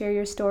able to share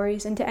your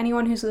stories. And to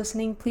anyone who's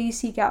listening, please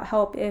seek out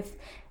help if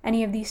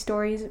any of these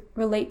stories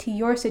relate to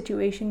your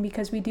situation,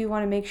 because we do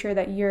want to make sure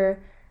that you're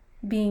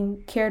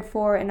being cared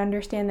for and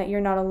understand that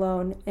you're not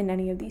alone in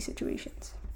any of these situations.